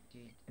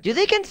 Dude, Do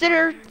they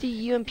consider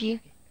the UMP?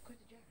 Equip the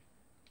jacket.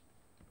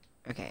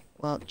 Okay,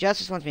 well,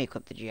 Justice wants me to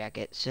equip the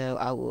jacket, so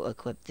I will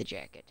equip the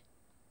jacket.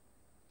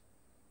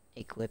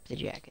 Equip the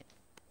jacket.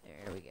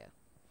 There we go.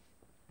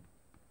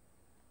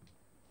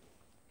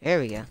 There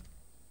we go.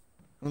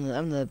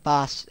 I'm the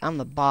boss. I'm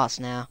the boss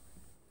now.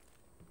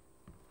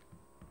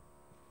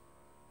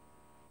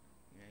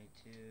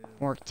 92.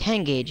 Or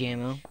 10 gauge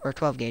ammo, or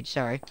 12 gauge.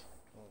 Sorry. 12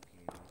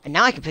 gauge. And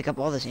now I can pick up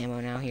all this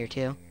ammo now here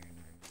too.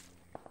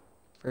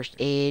 First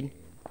aid.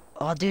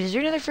 Oh, dude, is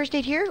there another first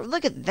aid here?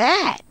 Look at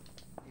that.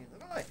 Dude,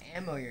 look at all the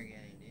ammo you're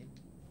getting, dude.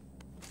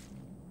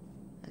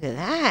 Look at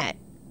that.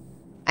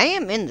 I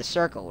am in the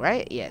circle,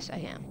 right? Yes, I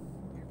am.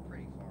 You're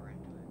pretty far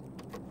into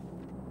it.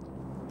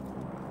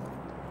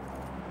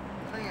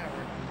 I think it'll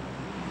work.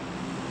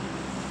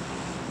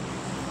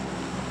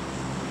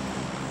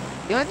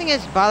 The only thing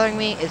that's bothering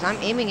me is I'm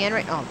aiming in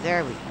right. Oh,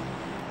 there we go.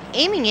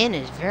 Aiming in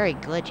is very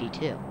glitchy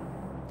too.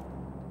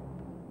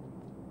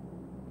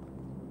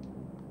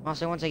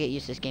 Also, once I get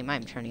used to this game,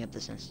 I'm turning up the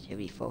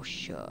sensitivity for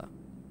sure.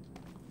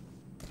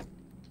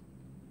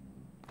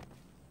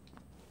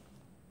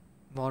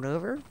 Vault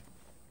over.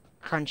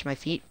 Crunch my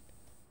feet.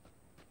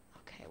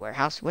 Okay,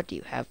 warehouse, what do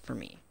you have for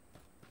me?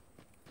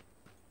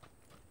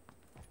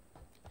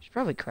 Should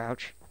probably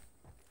crouch.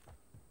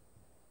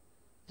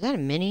 Is that a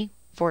mini?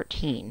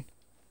 14.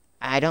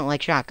 I don't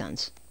like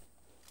shotguns.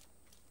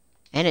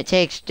 And it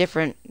takes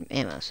different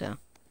ammo, so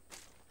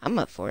I'm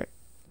up for it.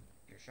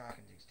 Your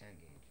shotgun takes 10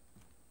 gauge.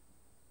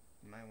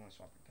 You might want to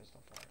swap your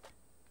pistol for it.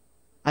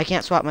 I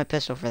can't swap my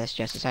pistol for this,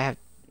 Justice. I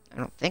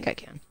don't think I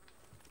can.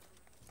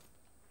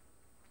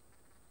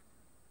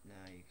 No,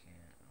 you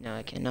can't. No,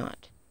 I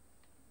cannot.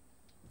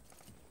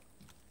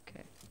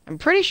 I'm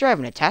pretty sure I have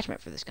an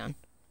attachment for this gun.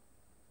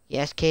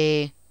 Yes,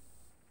 K.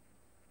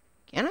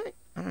 Can I?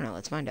 I don't know.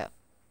 Let's find out.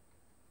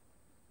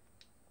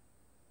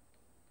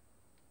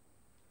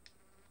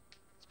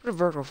 Let's put a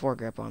vertical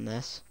foregrip on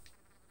this.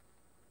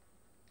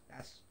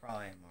 That's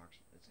probably a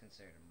marksman. It's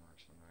considered a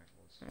marksman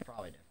rifle. It's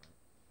probably different.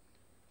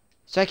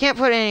 So I can't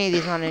put any of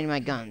these on any of my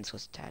guns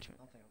with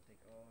attachment. I don't think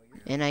I'll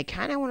take. And I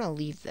kind of want to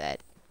leave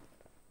that.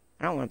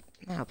 I don't want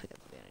to. I'll pick up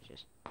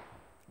advantages. The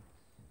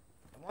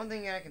one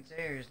thing I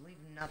consider is leave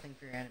nothing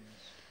for your enemies.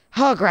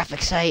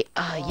 Holographic sight.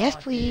 Yes,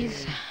 Oh,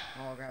 please. dude.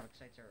 Holographic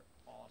sights are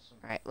awesome.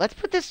 Alright, let's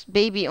put this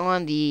baby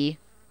on the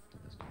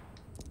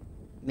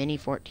Mini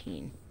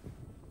 14.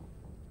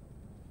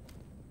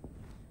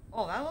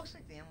 Oh, that looks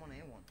like the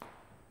M1A1.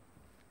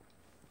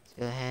 Let's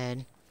go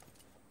ahead.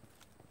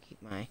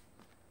 Keep my...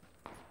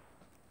 I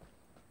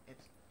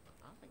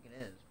don't think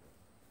it is.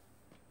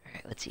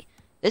 Alright, let's see.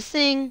 This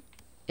thing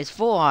is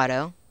full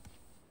auto.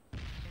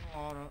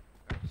 Single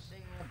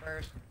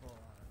burst and full auto.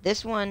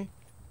 This one,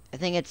 I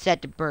think it's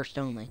set to burst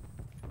only.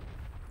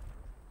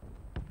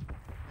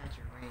 That's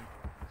your range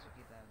weapon, so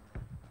keep that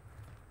in mind.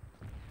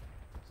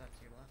 What's that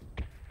to your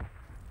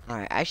left?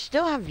 Alright, I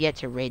still have yet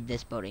to raid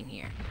this building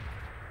here.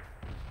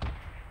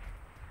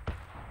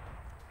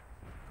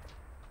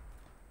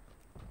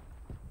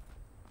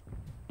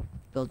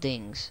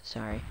 Buildings,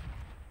 sorry.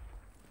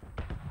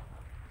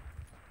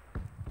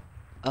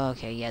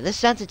 Okay, yeah, this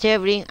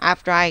sensitivity,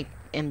 after I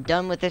am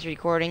done with this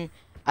recording,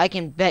 I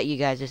can bet you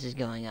guys this is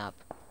going up.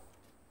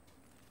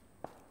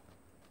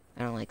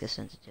 I don't like this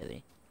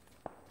sensitivity.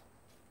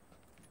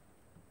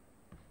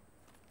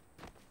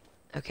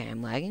 Okay,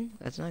 I'm lagging.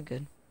 That's not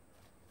good.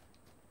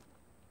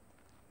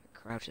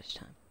 Crouch this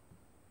time.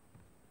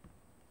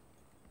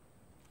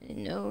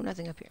 No,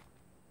 nothing up here.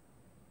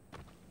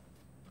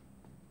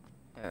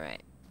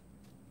 Alright.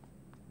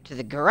 To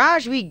the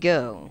garage we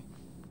go.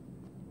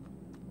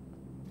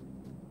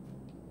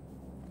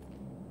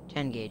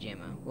 10 gauge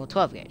ammo. Well,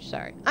 12 gauge,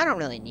 sorry. I don't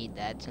really need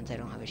that since I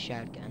don't have a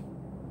shotgun.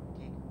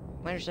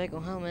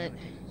 Motorcycle helmet.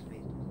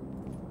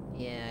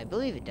 Yeah, I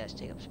believe it does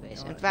take up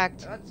space. In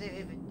fact, I'd say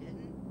if it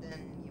didn't,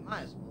 then you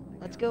might as well.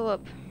 let's go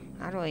up.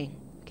 How do I...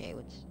 Okay,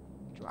 let's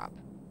drop.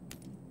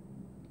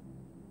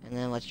 And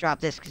then let's drop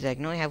this because I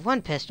can only have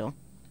one pistol.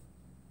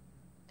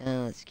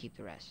 And let's keep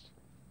the rest.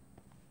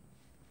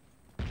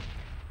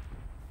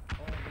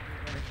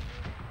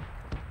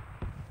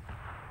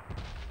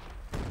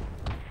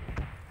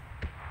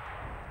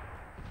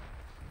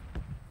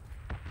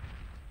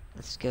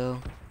 Let's go.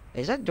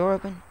 Is that door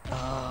open?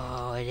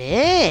 Oh, it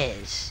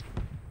is.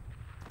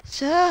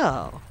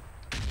 So,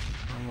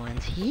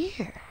 someone's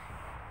here.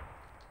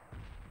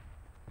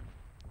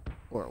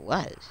 Or it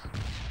was.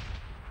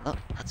 Well,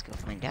 let's go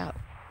find out.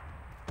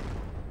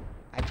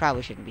 I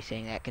probably shouldn't be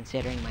saying that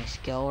considering my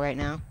skill right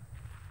now.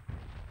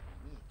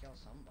 You need to kill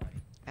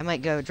somebody. I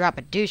might go drop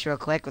a deuce real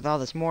quick with all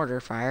this mortar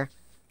fire.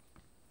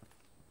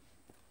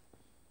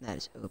 That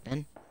is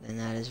open. Then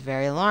that is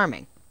very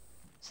alarming.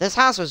 So this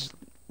house was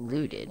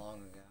looted. Long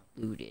ago.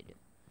 Looted.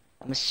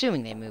 I'm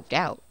assuming they moved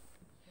out.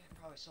 Yeah, I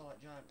probably saw a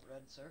giant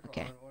red circle.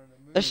 Okay. And wanted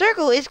to move. The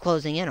circle is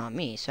closing in on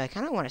me, so I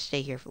kind of want to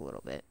stay here for a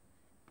little bit.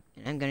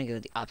 And I'm going to go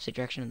the opposite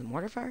direction of the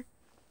mortar fire.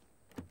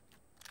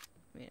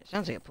 I mean, it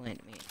sounds like a plan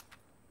to me.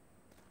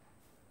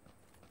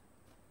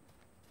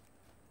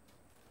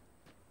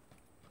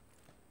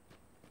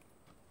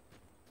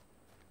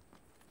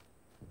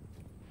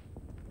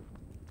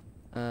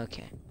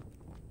 Okay.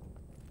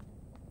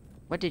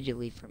 What did you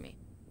leave for me?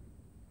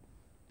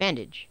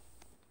 Bandage.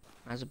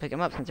 Might as well pick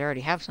them up since I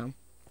already have some.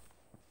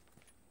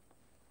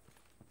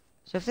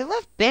 So if they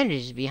left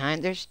bandages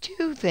behind, there's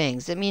two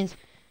things. That means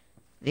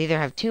they either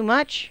have too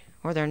much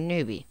or they're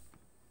newbie.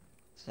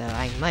 So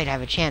I might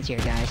have a chance here,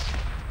 guys.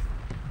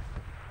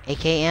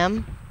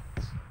 AKM.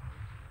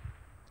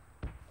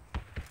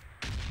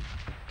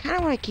 Kind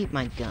of want to keep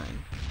my gun.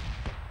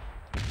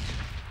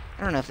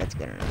 I don't know if that's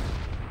good enough.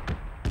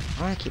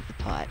 I want to keep the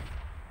pot.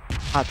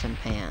 Pots and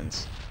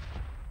pans.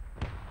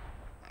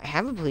 I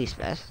have a police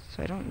vest,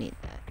 so I don't need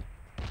that.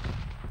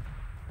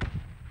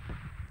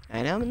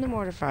 I know I'm in the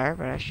mortar fire,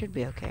 but I should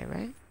be okay,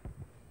 right?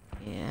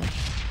 Yeah.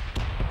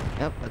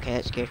 Nope, okay,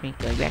 that scares me.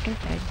 Go back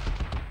inside.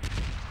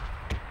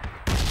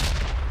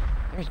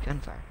 There's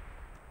gunfire.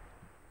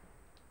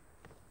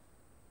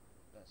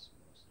 That's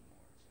mostly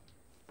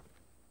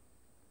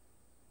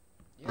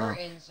mortar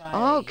fire. You're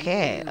inside.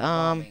 Okay, a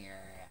bombing area.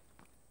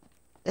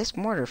 This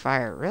mortar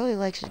fire really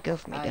likes to go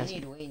for me, You doesn't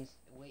need it? to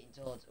wait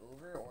until it's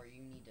over, or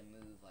you need to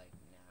move like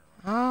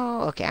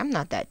now. Oh, okay, I'm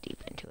not that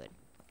deep into it.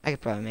 I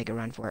could probably make a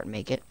run for it and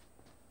make it.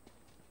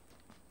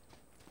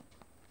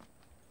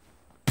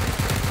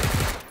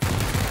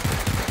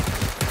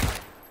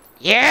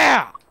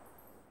 Yeah!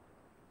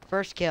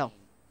 First kill.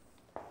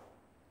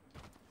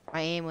 My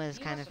aim was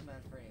He kind must of...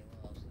 have been pretty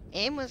low, so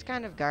Aim was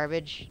kind of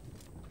garbage.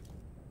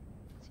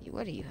 Let's see,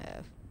 what do you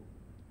have?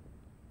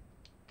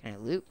 Can I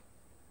loot?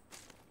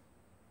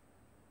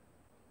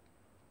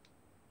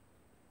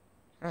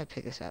 How do I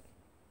pick this up?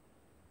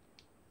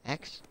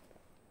 X?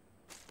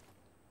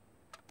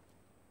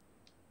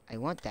 I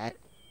want that.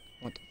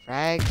 Want the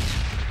frag?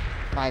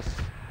 5.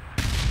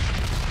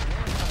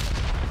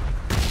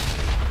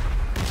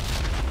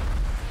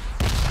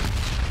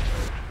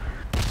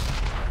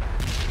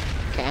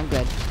 Okay, I'm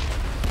good.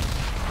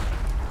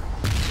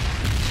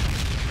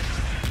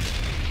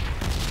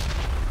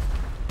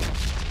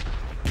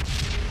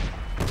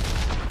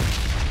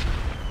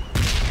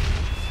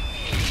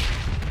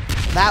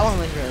 That one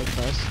was really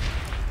close.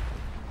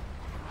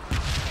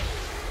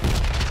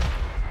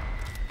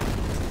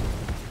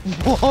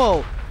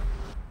 Whoa!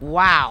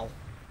 Wow.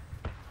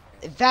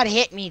 If that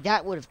hit me,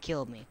 that would have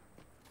killed me.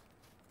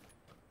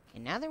 Okay,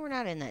 now that we're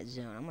not in that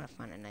zone, I'm gonna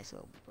find a nice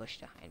little bush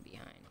to hide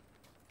behind.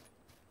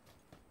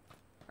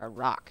 A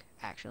rock,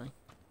 actually.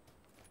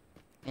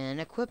 And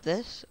equip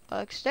this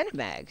extended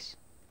mags.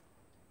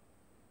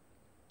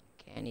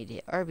 Okay, I need to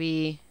hit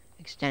RB,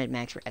 extended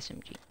mags for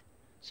SMG.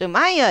 So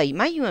my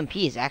my UMP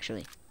is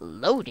actually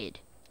loaded.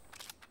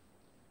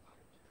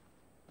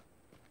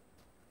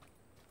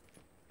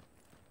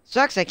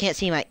 Sucks I can't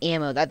see my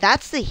ammo.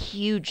 That's the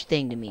huge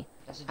thing to me.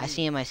 I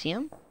see him.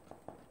 And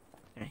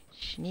I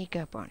sneak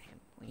up on him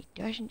when he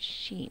doesn't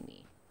see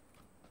me.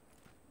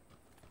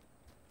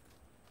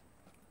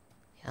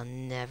 He'll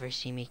never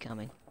see me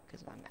coming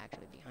because I'm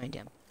actually behind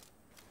him.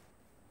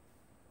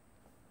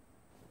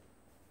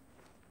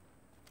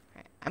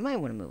 Alright, I might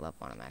want to move up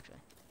on him actually.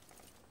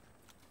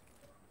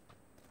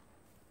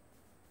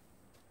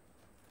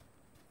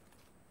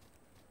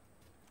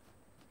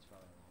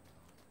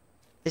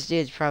 This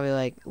dude's probably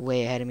like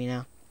way ahead of me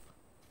now.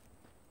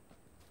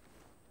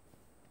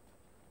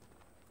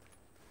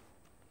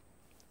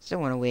 Still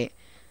want to wait.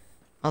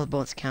 All the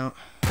bullets count.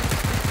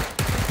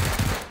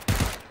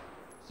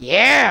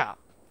 Yeah!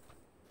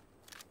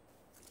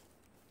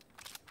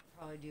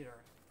 Probably do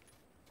her.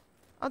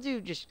 I'll do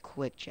just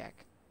quick check.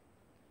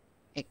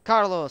 Hey,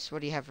 Carlos,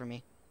 what do you have for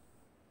me?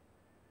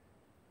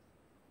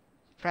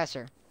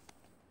 Suppressor.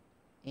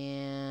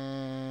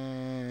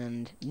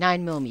 And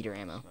 9mm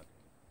ammo.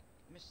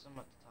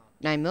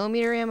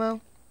 9mm ammo.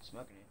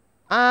 Smoke grenade.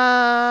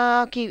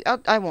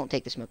 I won't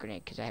take the smoke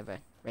grenade because I have a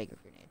regular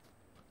grenade.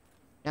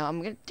 Now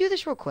I'm gonna do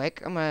this real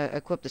quick. I'm gonna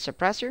equip the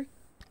suppressor.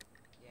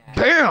 Yeah.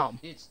 BAM!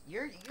 It's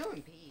your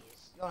UMP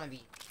is gonna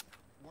be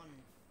one.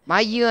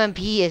 My UMP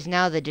is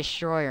now the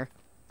destroyer.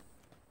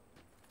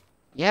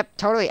 Yep,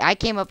 totally. I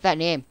came up with that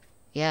name.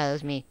 Yeah, that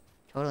was me.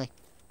 Totally.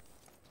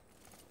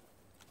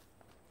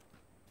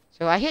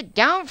 So I hit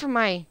down for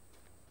my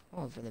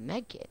for the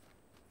med kit.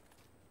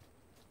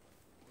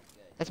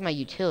 That's my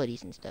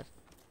utilities and stuff.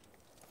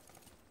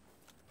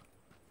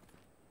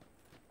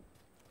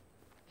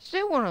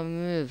 Still want to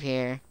move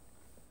here.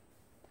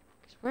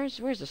 Where's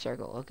the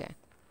circle? Okay.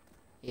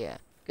 Yeah.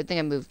 Good thing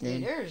I moved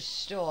in. Dude, there's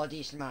still a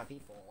decent amount of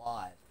people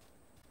alive.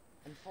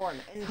 In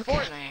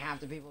Fortnite,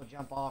 half the people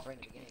jump off right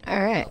in the beginning.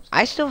 Alright.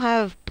 I still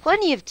have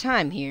plenty of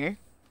time here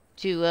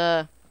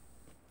to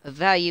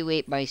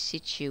evaluate my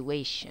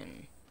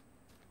situation.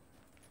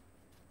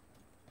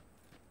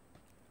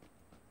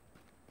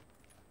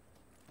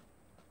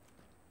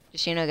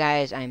 Just so you know,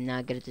 guys, I'm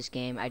not good at this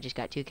game. I just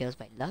got 2 kills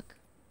by luck.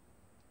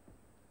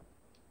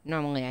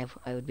 Normally, I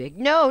would be like,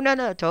 no,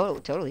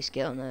 totally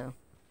skill, no.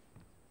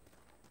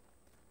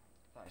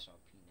 I saw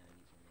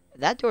P90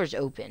 That door's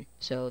open,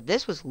 so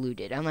this was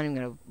looted. I'm not even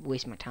gonna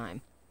waste my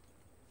time.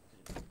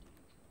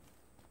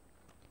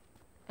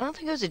 I don't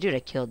think it was the dude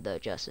I killed, though,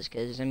 Justice,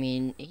 because, I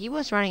mean, he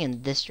was running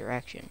in this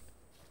direction.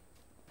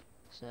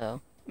 So,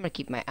 I'm gonna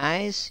keep my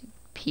eyes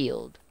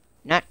peeled.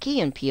 Not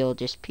key and peeled,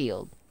 just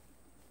peeled.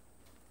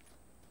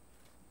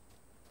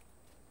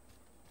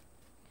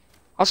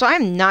 Also,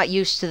 I'm not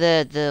used to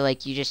the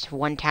like, you just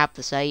one tap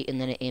the sight and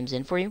then it aims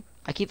in for you.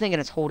 I keep thinking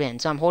it's hold in,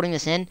 so I'm holding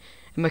this in,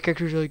 and my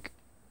character's like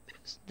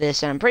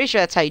this, and I'm pretty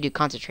sure that's how you do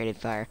concentrated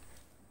fire.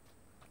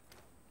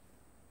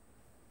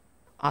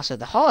 Also,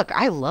 the holoc,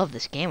 I love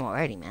this game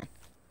already, man.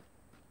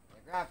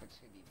 The graphics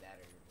could be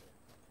better.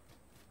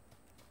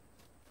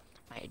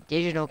 My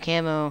digital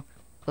camo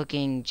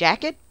looking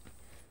jacket.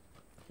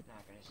 It's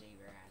not gonna save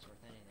your ass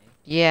worth anything.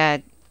 Yeah,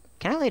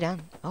 can I lay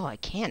down? Oh, I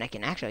can. I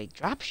can actually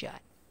drop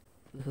shot.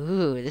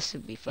 Ooh, this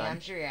would be fun. Yeah, I'm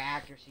sure your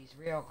accuracy's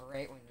real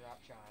great when you're drop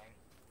shotting.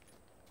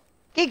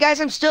 Okay, guys,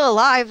 I'm still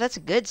alive. That's a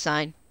good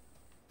sign.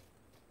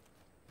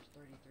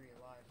 There's 33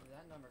 alive. Dude,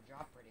 that number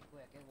dropped pretty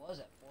quick. It was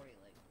at 40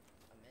 like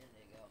a minute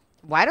ago.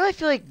 Why do I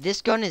feel like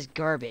this gun is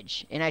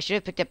garbage, and I should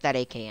have picked up that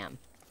AKM?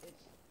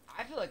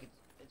 I feel like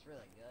it's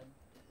really good.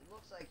 It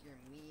looks like your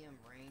medium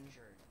range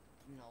or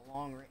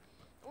long range.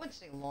 I wouldn't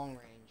say long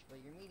range,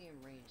 but your medium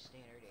range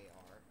standard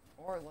AR,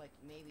 or like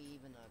maybe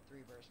even a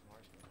 3-burst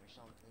marksman or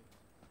something.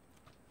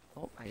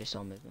 Oh, I just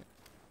saw movement.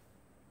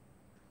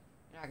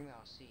 You're not gonna be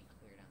able to see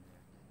clear down there.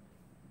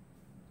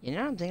 You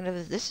know what I'm thinking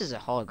of? This is a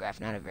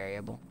holograph, not a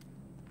variable.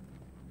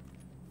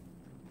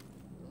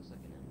 It looks like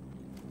an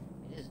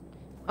M1. It is.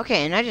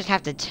 Okay, and I just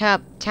have to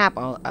tap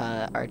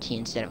RT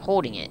instead of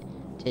holding it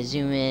to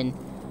zoom in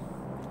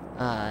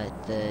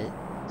the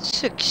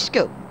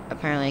scope.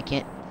 Apparently I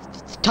can't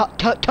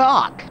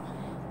talk.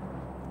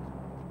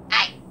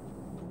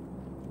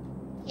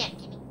 Yeah,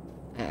 Timmy.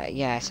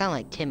 Yeah, I sound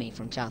like Timmy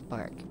from South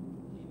Park.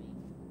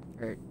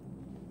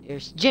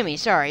 There's Jimmy.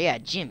 Sorry, yeah,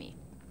 Jimmy.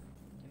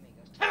 Jimmy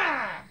goes,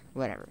 "Ah!"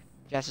 Whatever.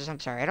 Justice, I'm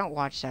sorry. I don't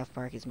watch South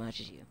Park as much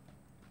as you.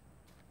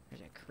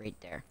 There's a crate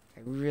there.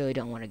 I really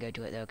don't want to go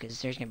to it, though,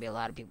 because there's going to be a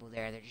lot of people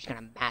there. They're just going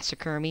to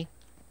massacre me.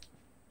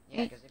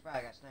 Yeah, because they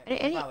probably got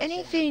sniped.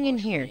 Anything in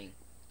here?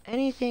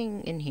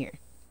 Anything in here?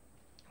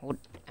 Hold.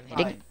 I'm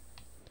hitting. Fine.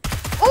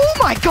 Oh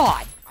my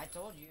god! I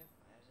told you.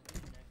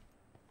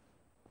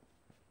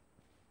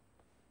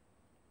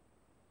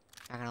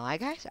 Not gonna lie,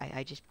 guys.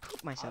 I just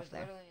pooped myself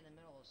there. I was literally in the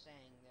middle of saying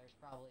there's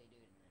probably a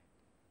dude in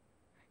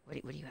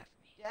there. What do you have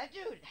for me? That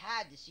dude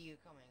had to see you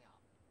coming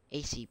up.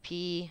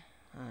 ACP.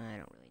 I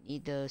don't really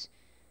need those.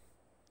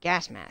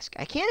 Gas mask.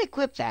 I can't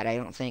equip that, I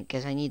don't think,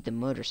 because I need the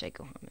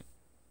motorcycle helmet.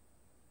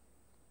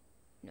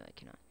 No, I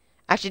cannot.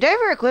 Actually, did I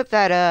ever equip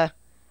that,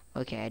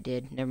 Okay, I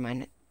did. Never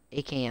mind.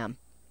 AKM.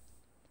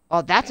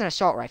 Oh, that's an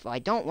assault rifle. I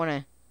don't want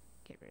to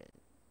get rid of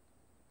it.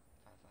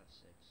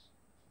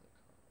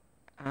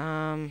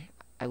 5.56.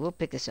 I will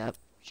pick this up.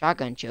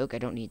 Shotgun choke. I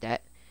don't need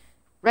that.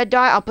 Red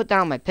dot. I'll put that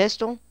on my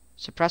pistol.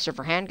 Suppressor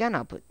for handgun.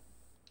 I'll put...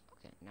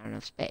 Okay, not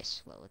enough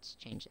space. Well, let's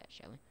change that,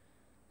 shall we?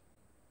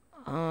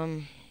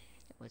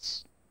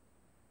 Let's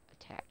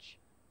attach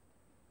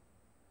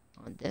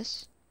on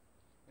this.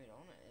 Wait,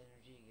 don't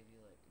energy give you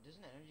like?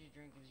 Doesn't energy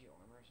drink gives you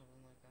armor or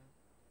something like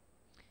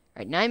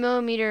that? Alright,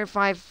 9mm,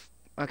 5...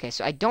 Okay,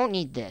 so I don't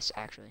need this,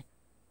 actually.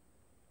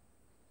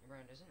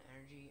 Brian, doesn't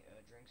energy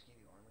drinks give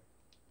you armor?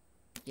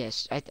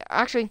 Yes,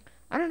 actually,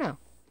 I don't know.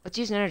 Let's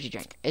use an energy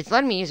drink. It's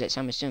letting me use it,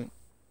 so I'm assuming.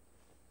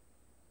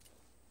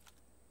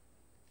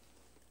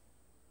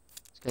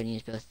 Let's go ahead and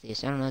use both of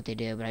these. I don't know what they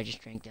do, but I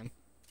just drank them.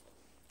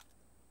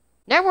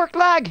 Network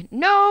lag!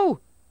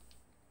 No!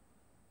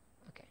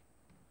 Okay.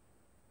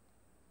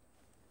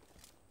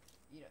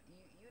 You'd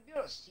be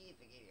able to see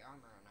if it gave you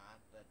armor or not,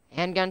 but...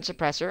 Handgun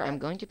suppressor. I'm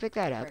going to pick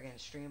that up. Friggin'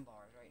 stream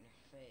bars right in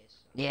your face.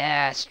 So.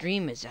 Yeah,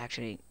 stream is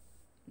actually...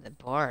 The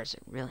bars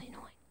are really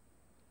annoying.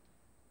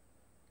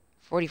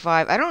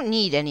 45. I don't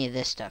need any of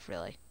this stuff,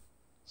 really.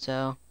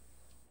 So,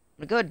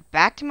 I'm going to go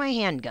back to my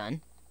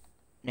handgun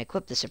and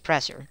equip the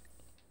suppressor.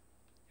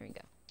 There we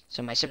go.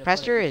 So my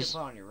suppressor is...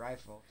 on your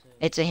rifle, too.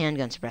 It's a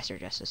handgun suppressor,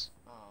 Justice.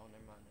 Oh,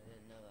 never mind. I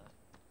didn't know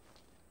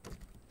that.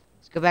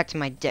 Let's go back to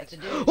my deck.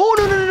 Oh,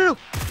 no, no, no, no, no!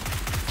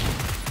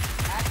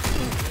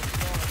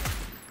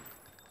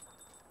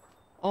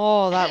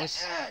 Oh, that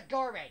was...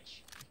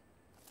 Garbage!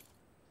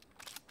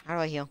 How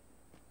do I heal?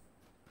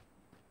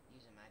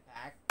 Using my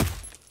pack.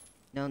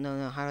 No, no,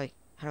 no. How do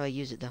I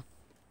use it, though?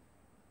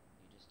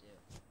 You just do.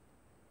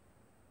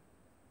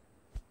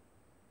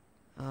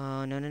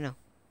 Oh, no, no, no.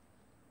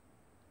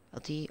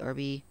 LT,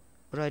 RB.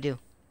 What do I do?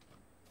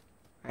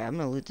 Alright, I'm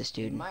gonna loot this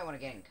dude. You might want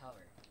to get in cover.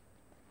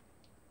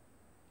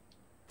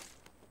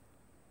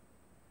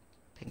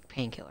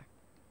 Painkiller.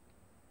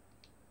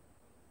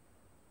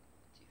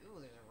 Ooh,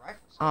 there's a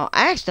rifle. Oh,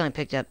 I accidentally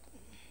picked up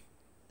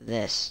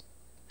this.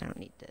 I don't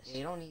need this. Yeah,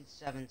 you don't need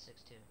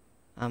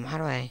 7.62. How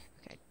do I...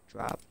 Okay,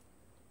 drop.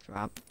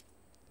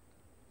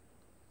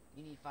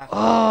 You need 5.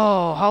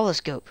 Oh,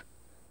 holoscope.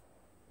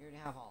 You already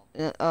have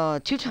all.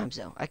 2 times,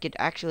 though. I could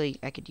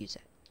use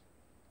that.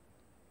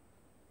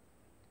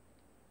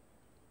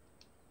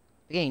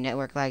 I'm getting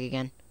network lag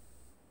again.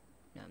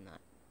 No, I'm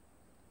not.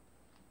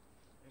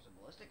 There's a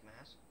ballistic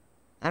mask.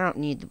 I don't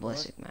need the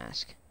ballistic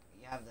mask.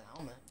 You have the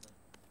helmet. But...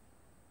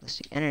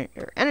 Ballistic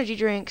energy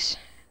drinks.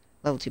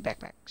 Level 2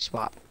 backpack.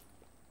 Swap.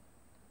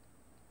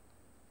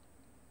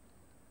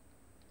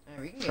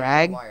 We can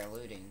Frag. get while you're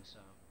looting, so.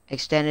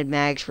 Extended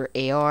mags for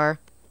AR.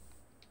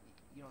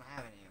 You don't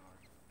have an AR.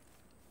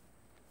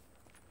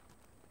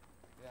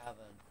 You have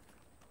a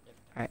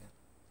different type. Alright.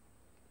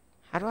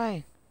 How do I...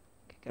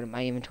 Okay, go to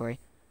my inventory.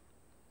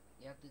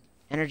 You have to...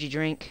 Energy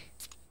drink.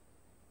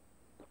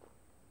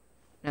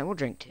 No, we'll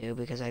drink 2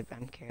 because I'm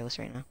careless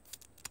right now.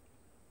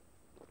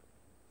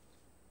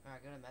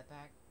 Alright, go to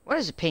medpack. What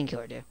does a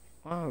painkiller do?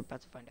 Well, we're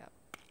about to find out.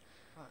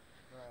 Huh,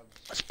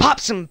 Let's pop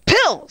some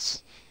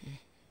pills!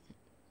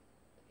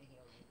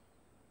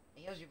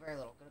 It heals you very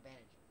little. Go to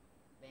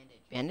bandage.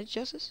 Bandage,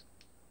 Justice?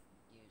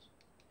 Use.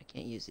 I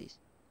can't use these.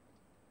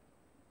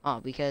 Oh,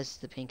 because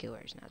the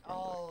painkiller is not going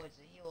to Oh, work. it's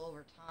a heal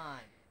over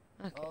time.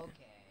 Okay.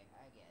 Okay,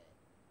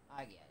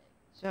 I get it.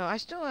 So, I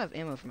still have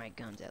ammo for my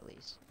guns, at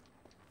least.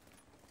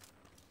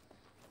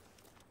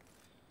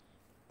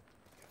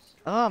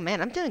 Oh,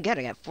 man, I'm doing good.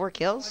 I got 4 Oh, I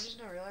kills. just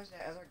now realized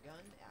that other gun.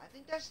 I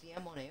think that's the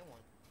M1A1.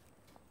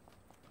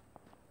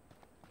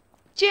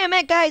 Damn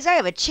it, guys, I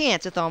have a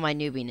chance with all my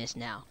newbiness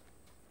now.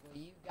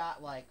 Well, you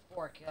got like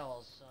 4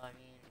 kills, so I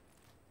mean.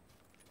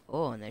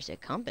 Oh, and there's a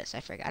compass. I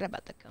forgot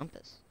about the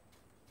compass.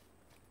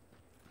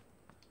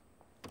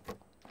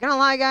 Gonna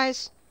lie,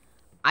 guys,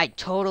 I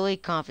totally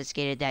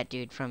confiscated that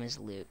dude from his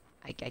loot.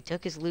 I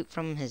took his loot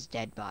from his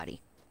dead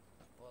body.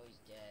 Well, he's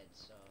dead,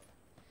 so.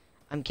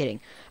 I'm kidding.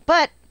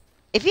 But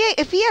if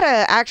he had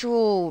an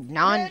actual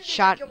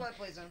non-shot,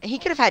 he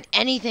could have had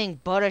anything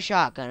but a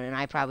shotgun, and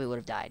I probably would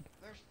have died.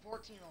 There's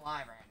 14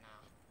 alive right now.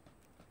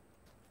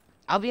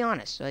 I'll be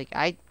honest. Like,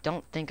 I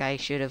don't think I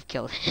should have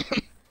killed him.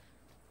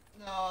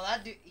 No,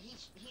 that dude,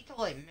 he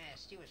totally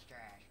missed. He was trash.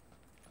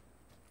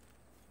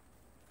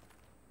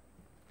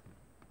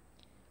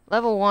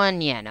 Level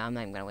 1, yeah, no, I'm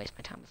not even gonna waste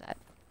my time with that.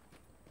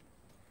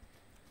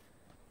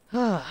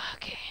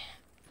 Okay.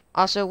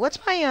 Also, what's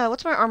my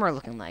armor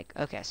looking like?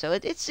 Okay, so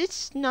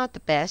it's not the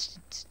best.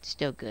 It's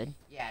still good.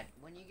 Yeah,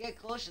 when you get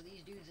close to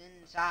these dudes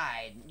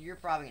inside, you're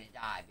probably gonna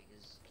die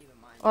because keep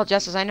in mind. Well, these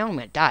just as dudes- I know I'm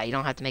gonna die, you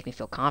don't have to make me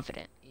feel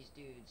confident. These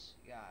dudes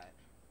got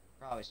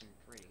probably some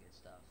pretty good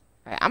stuff.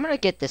 Alright, I'm gonna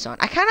get this on.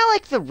 I kind of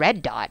like the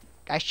red dot.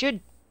 I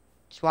should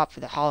swap for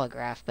the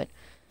holograph, but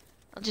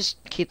I'll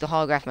just keep the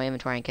holograph in my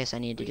inventory in case I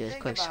need to do a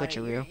quick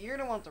switcheroo. You're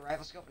gonna want the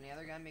rifle scope and the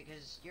other gun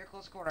because your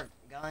close quarter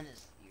gun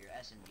is your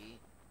SMG.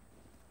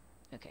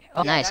 Okay.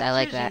 Oh, Yeah, nice. that I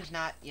like too that. seems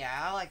not. Yeah,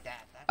 I like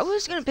that. I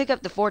was gonna pick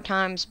up the 4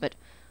 times, but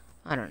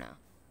I don't know.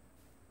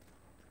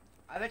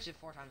 I bet you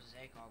 4 times is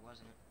ACOG,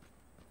 wasn't it?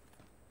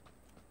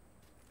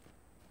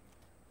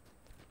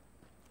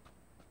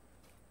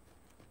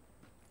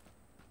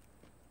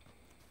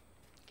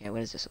 Okay, what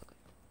does this look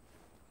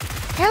like?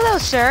 Hello,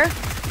 sir.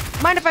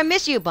 Mind if I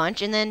miss you a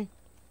bunch and then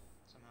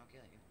Somehow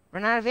kill you.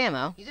 run out of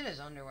ammo? He's in his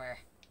underwear.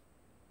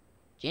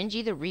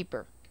 Genji the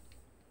Reaper.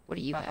 What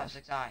do you have?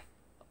 556I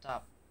up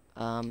top.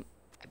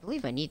 I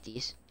believe I need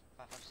these.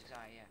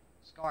 556I, yeah.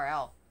 Scar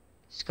L.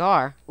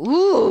 Scar.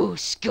 Ooh,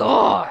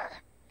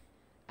 Scar.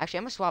 Actually,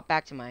 I'm gonna swap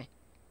back to my.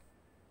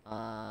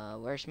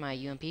 Where's my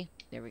UMP?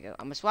 There we go.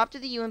 I'm gonna swap to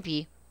the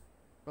UMP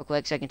real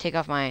quick so I can take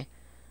off my.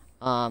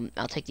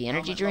 I'll take the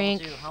energy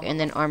Helmet level drink 2, and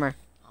then armor.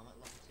 Helmet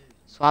level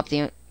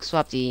 2.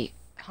 Swap the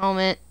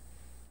helmet.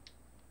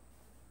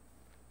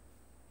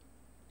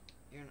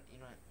 You're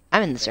not.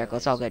 I'm in the circle.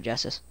 It's all good,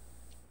 Justice.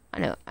 I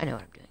know what I'm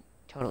doing.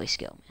 Totally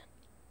skill, man.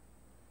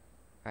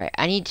 All right,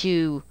 I need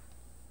to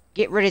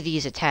get rid of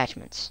these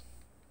attachments.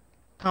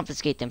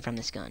 Confiscate them from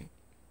this gun.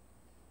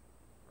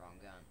 Wrong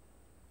gun.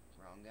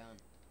 Wrong gun.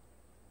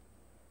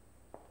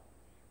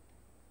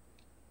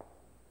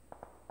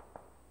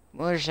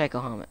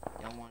 Motorcycle helmet.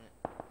 Don't want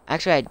it.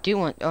 Actually, I do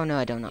want. Oh no,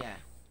 I don't know. Yeah.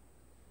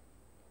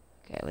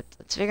 Okay,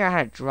 let's figure out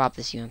how to drop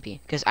this UMP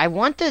because I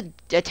want the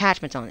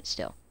attachments on it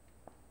still.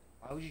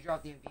 Why would you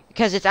drop the MP?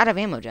 Because it's out of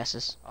ammo,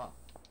 Justice. Oh.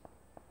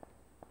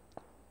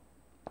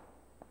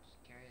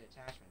 Just carry the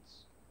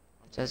attachments.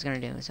 So I was gonna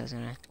do is I was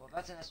gonna Well, if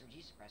that's an SMG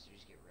suppressor,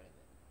 just get rid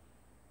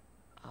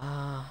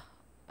of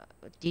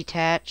it.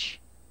 detach.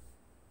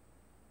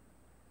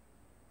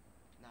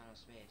 No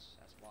space.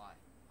 That's why.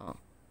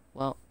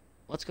 Well,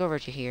 let's go over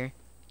to here.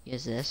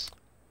 Use this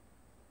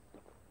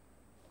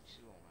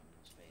You won't have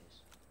no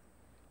space.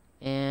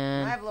 I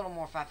and have a little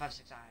more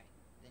 556I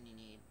than you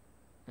need.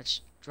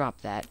 let's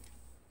drop that.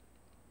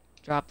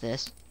 Drop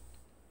this,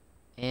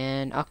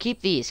 and I'll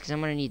keep these because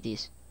I'm gonna need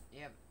these.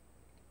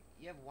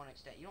 You have one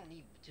extend. You don't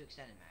need 2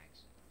 extended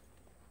mags.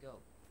 Go.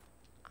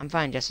 I'm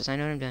fine, Justice. I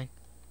know what I'm doing.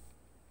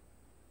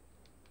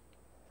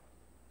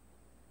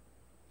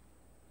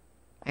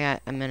 I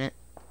got a minute.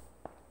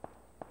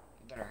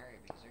 You better hurry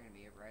because they're gonna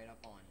be right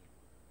up on you.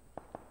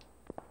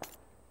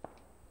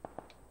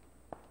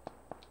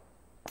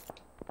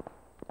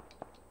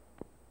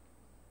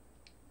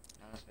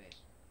 Not a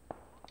space.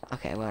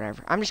 Okay,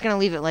 whatever. I'm just gonna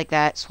leave it like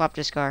that. Swap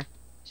to Scar.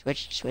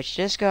 Switch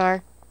to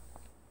Scar.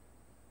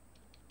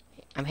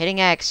 I'm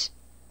hitting X.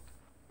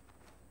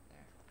 There.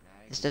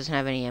 Now This doesn't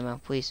have any ammo,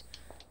 please.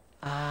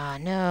 Ah,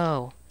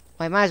 no.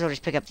 Well, I might as well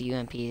just pick up the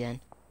UMP then.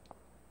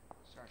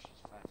 Scar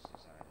shoots 556I.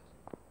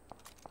 Doesn't.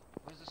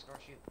 What does the Scar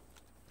shoot?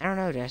 I don't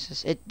know,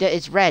 Justice.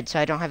 It's red, so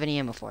I don't have any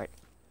ammo for it.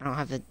 I don't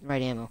have the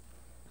right ammo.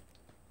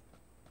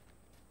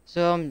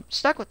 So I'm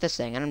stuck with this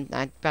thing, and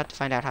I'm about to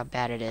find out how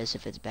bad it is,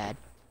 if it's bad.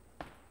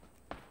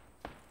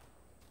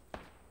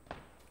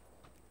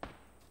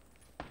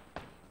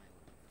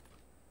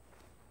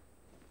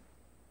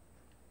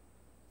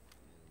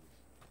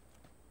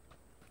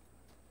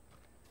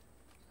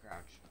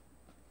 Crouch.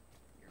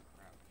 You're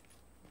crouched.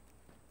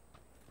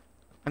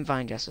 I'm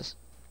fine, Justice.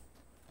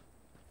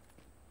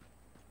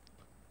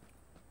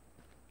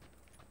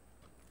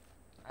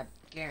 I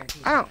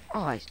guarantee. I don't.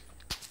 Oh, I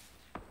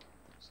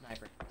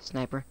Sniper.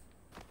 sniper.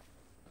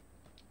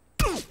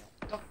 Don't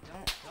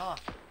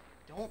duck.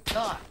 Don't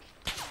duck.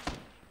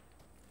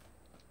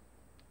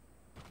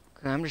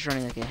 Okay, I'm just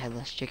running like a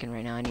headless chicken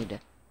right now. I need to.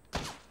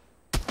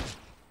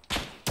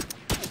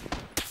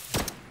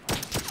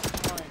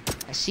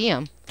 I see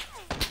him.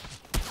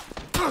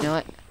 You know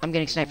what? I'm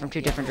getting sniped from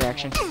 2 different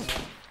directions.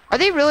 Are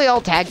they really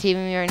all tag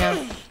teaming me right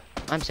now?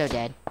 I'm so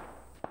dead.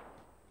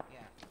 Yeah,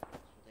 that's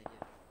what they do.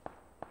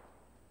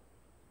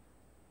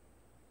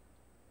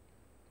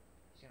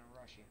 He's gonna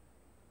rush you.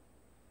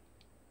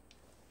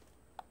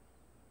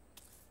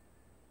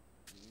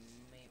 You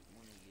may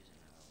want to use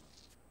another one.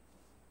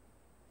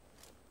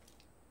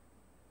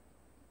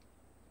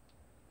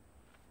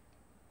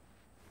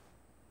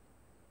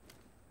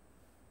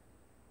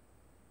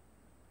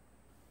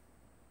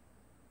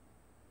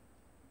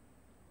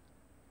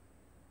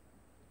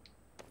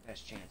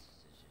 Best chance is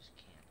to just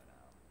camp it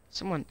out.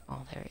 Someone.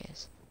 Oh, there he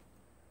is.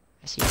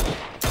 I see him.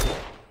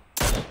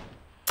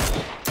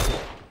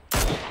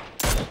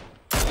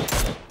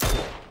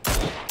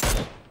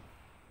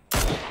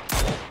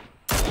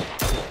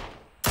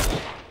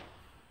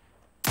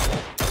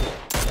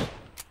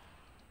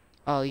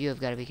 Oh, you have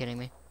got to be kidding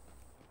me.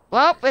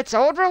 Well, it's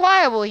old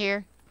reliable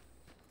here.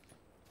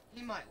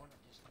 You might want to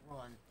just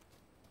run.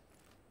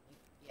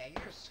 Yeah,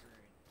 you're screwed.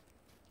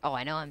 Oh,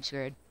 I know I'm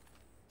screwed.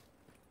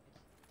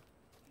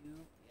 It's you,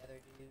 the other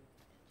dude, and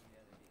 2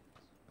 other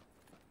dudes.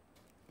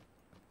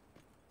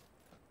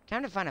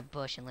 Time to find a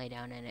bush and lay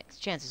down in it. 'Cause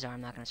chances are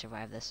I'm not going to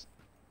survive this.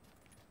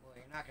 Well,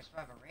 you're not gonna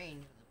survive a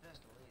range with a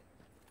pistol either.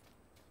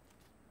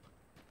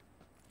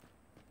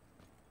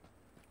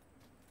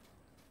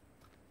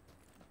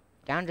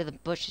 Down to the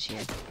bushes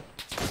here.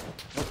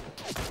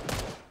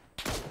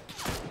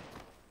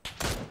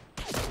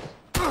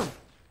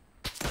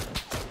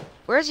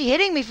 Where is he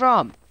hitting me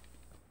from?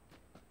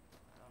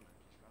 I don't know,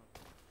 just run.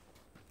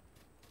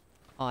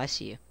 Oh, I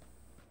see you.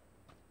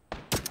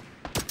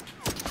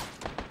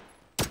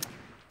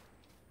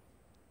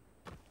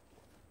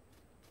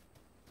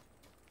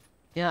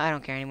 Yeah, I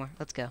don't care anymore.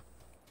 Let's go.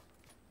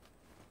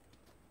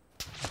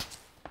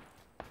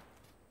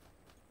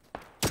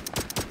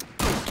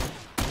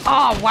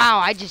 Oh, wow.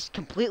 I just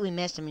completely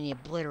missed him and he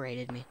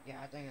obliterated me. Yeah,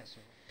 I think that's.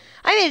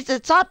 I made it to the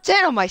top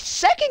 10 on my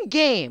second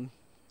game.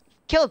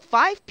 Killed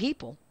 5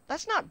 people.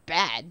 That's not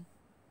bad.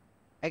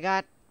 I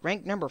got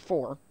ranked number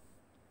 4.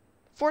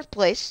 4th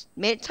place.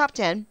 Made it top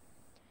 10.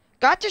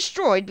 Got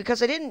destroyed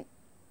because I didn't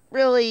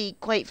really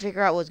quite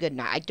figure out what was good.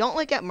 Now, I don't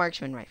like that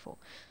marksman rifle.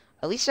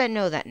 At least I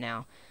know that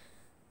now.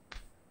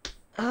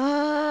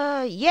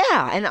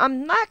 Yeah. And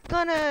I'm not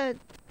gonna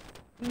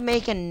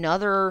make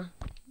another...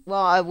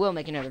 Well, I will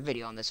make another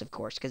video on this, of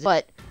course.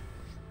 But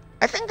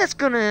I think that's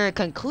gonna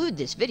conclude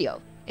this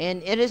video.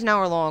 And it is an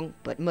hour long,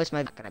 but most of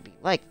my not gonna be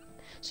like.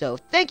 So,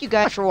 thank you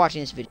guys for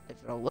watching this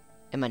video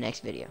in my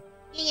next video.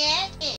 Yeah.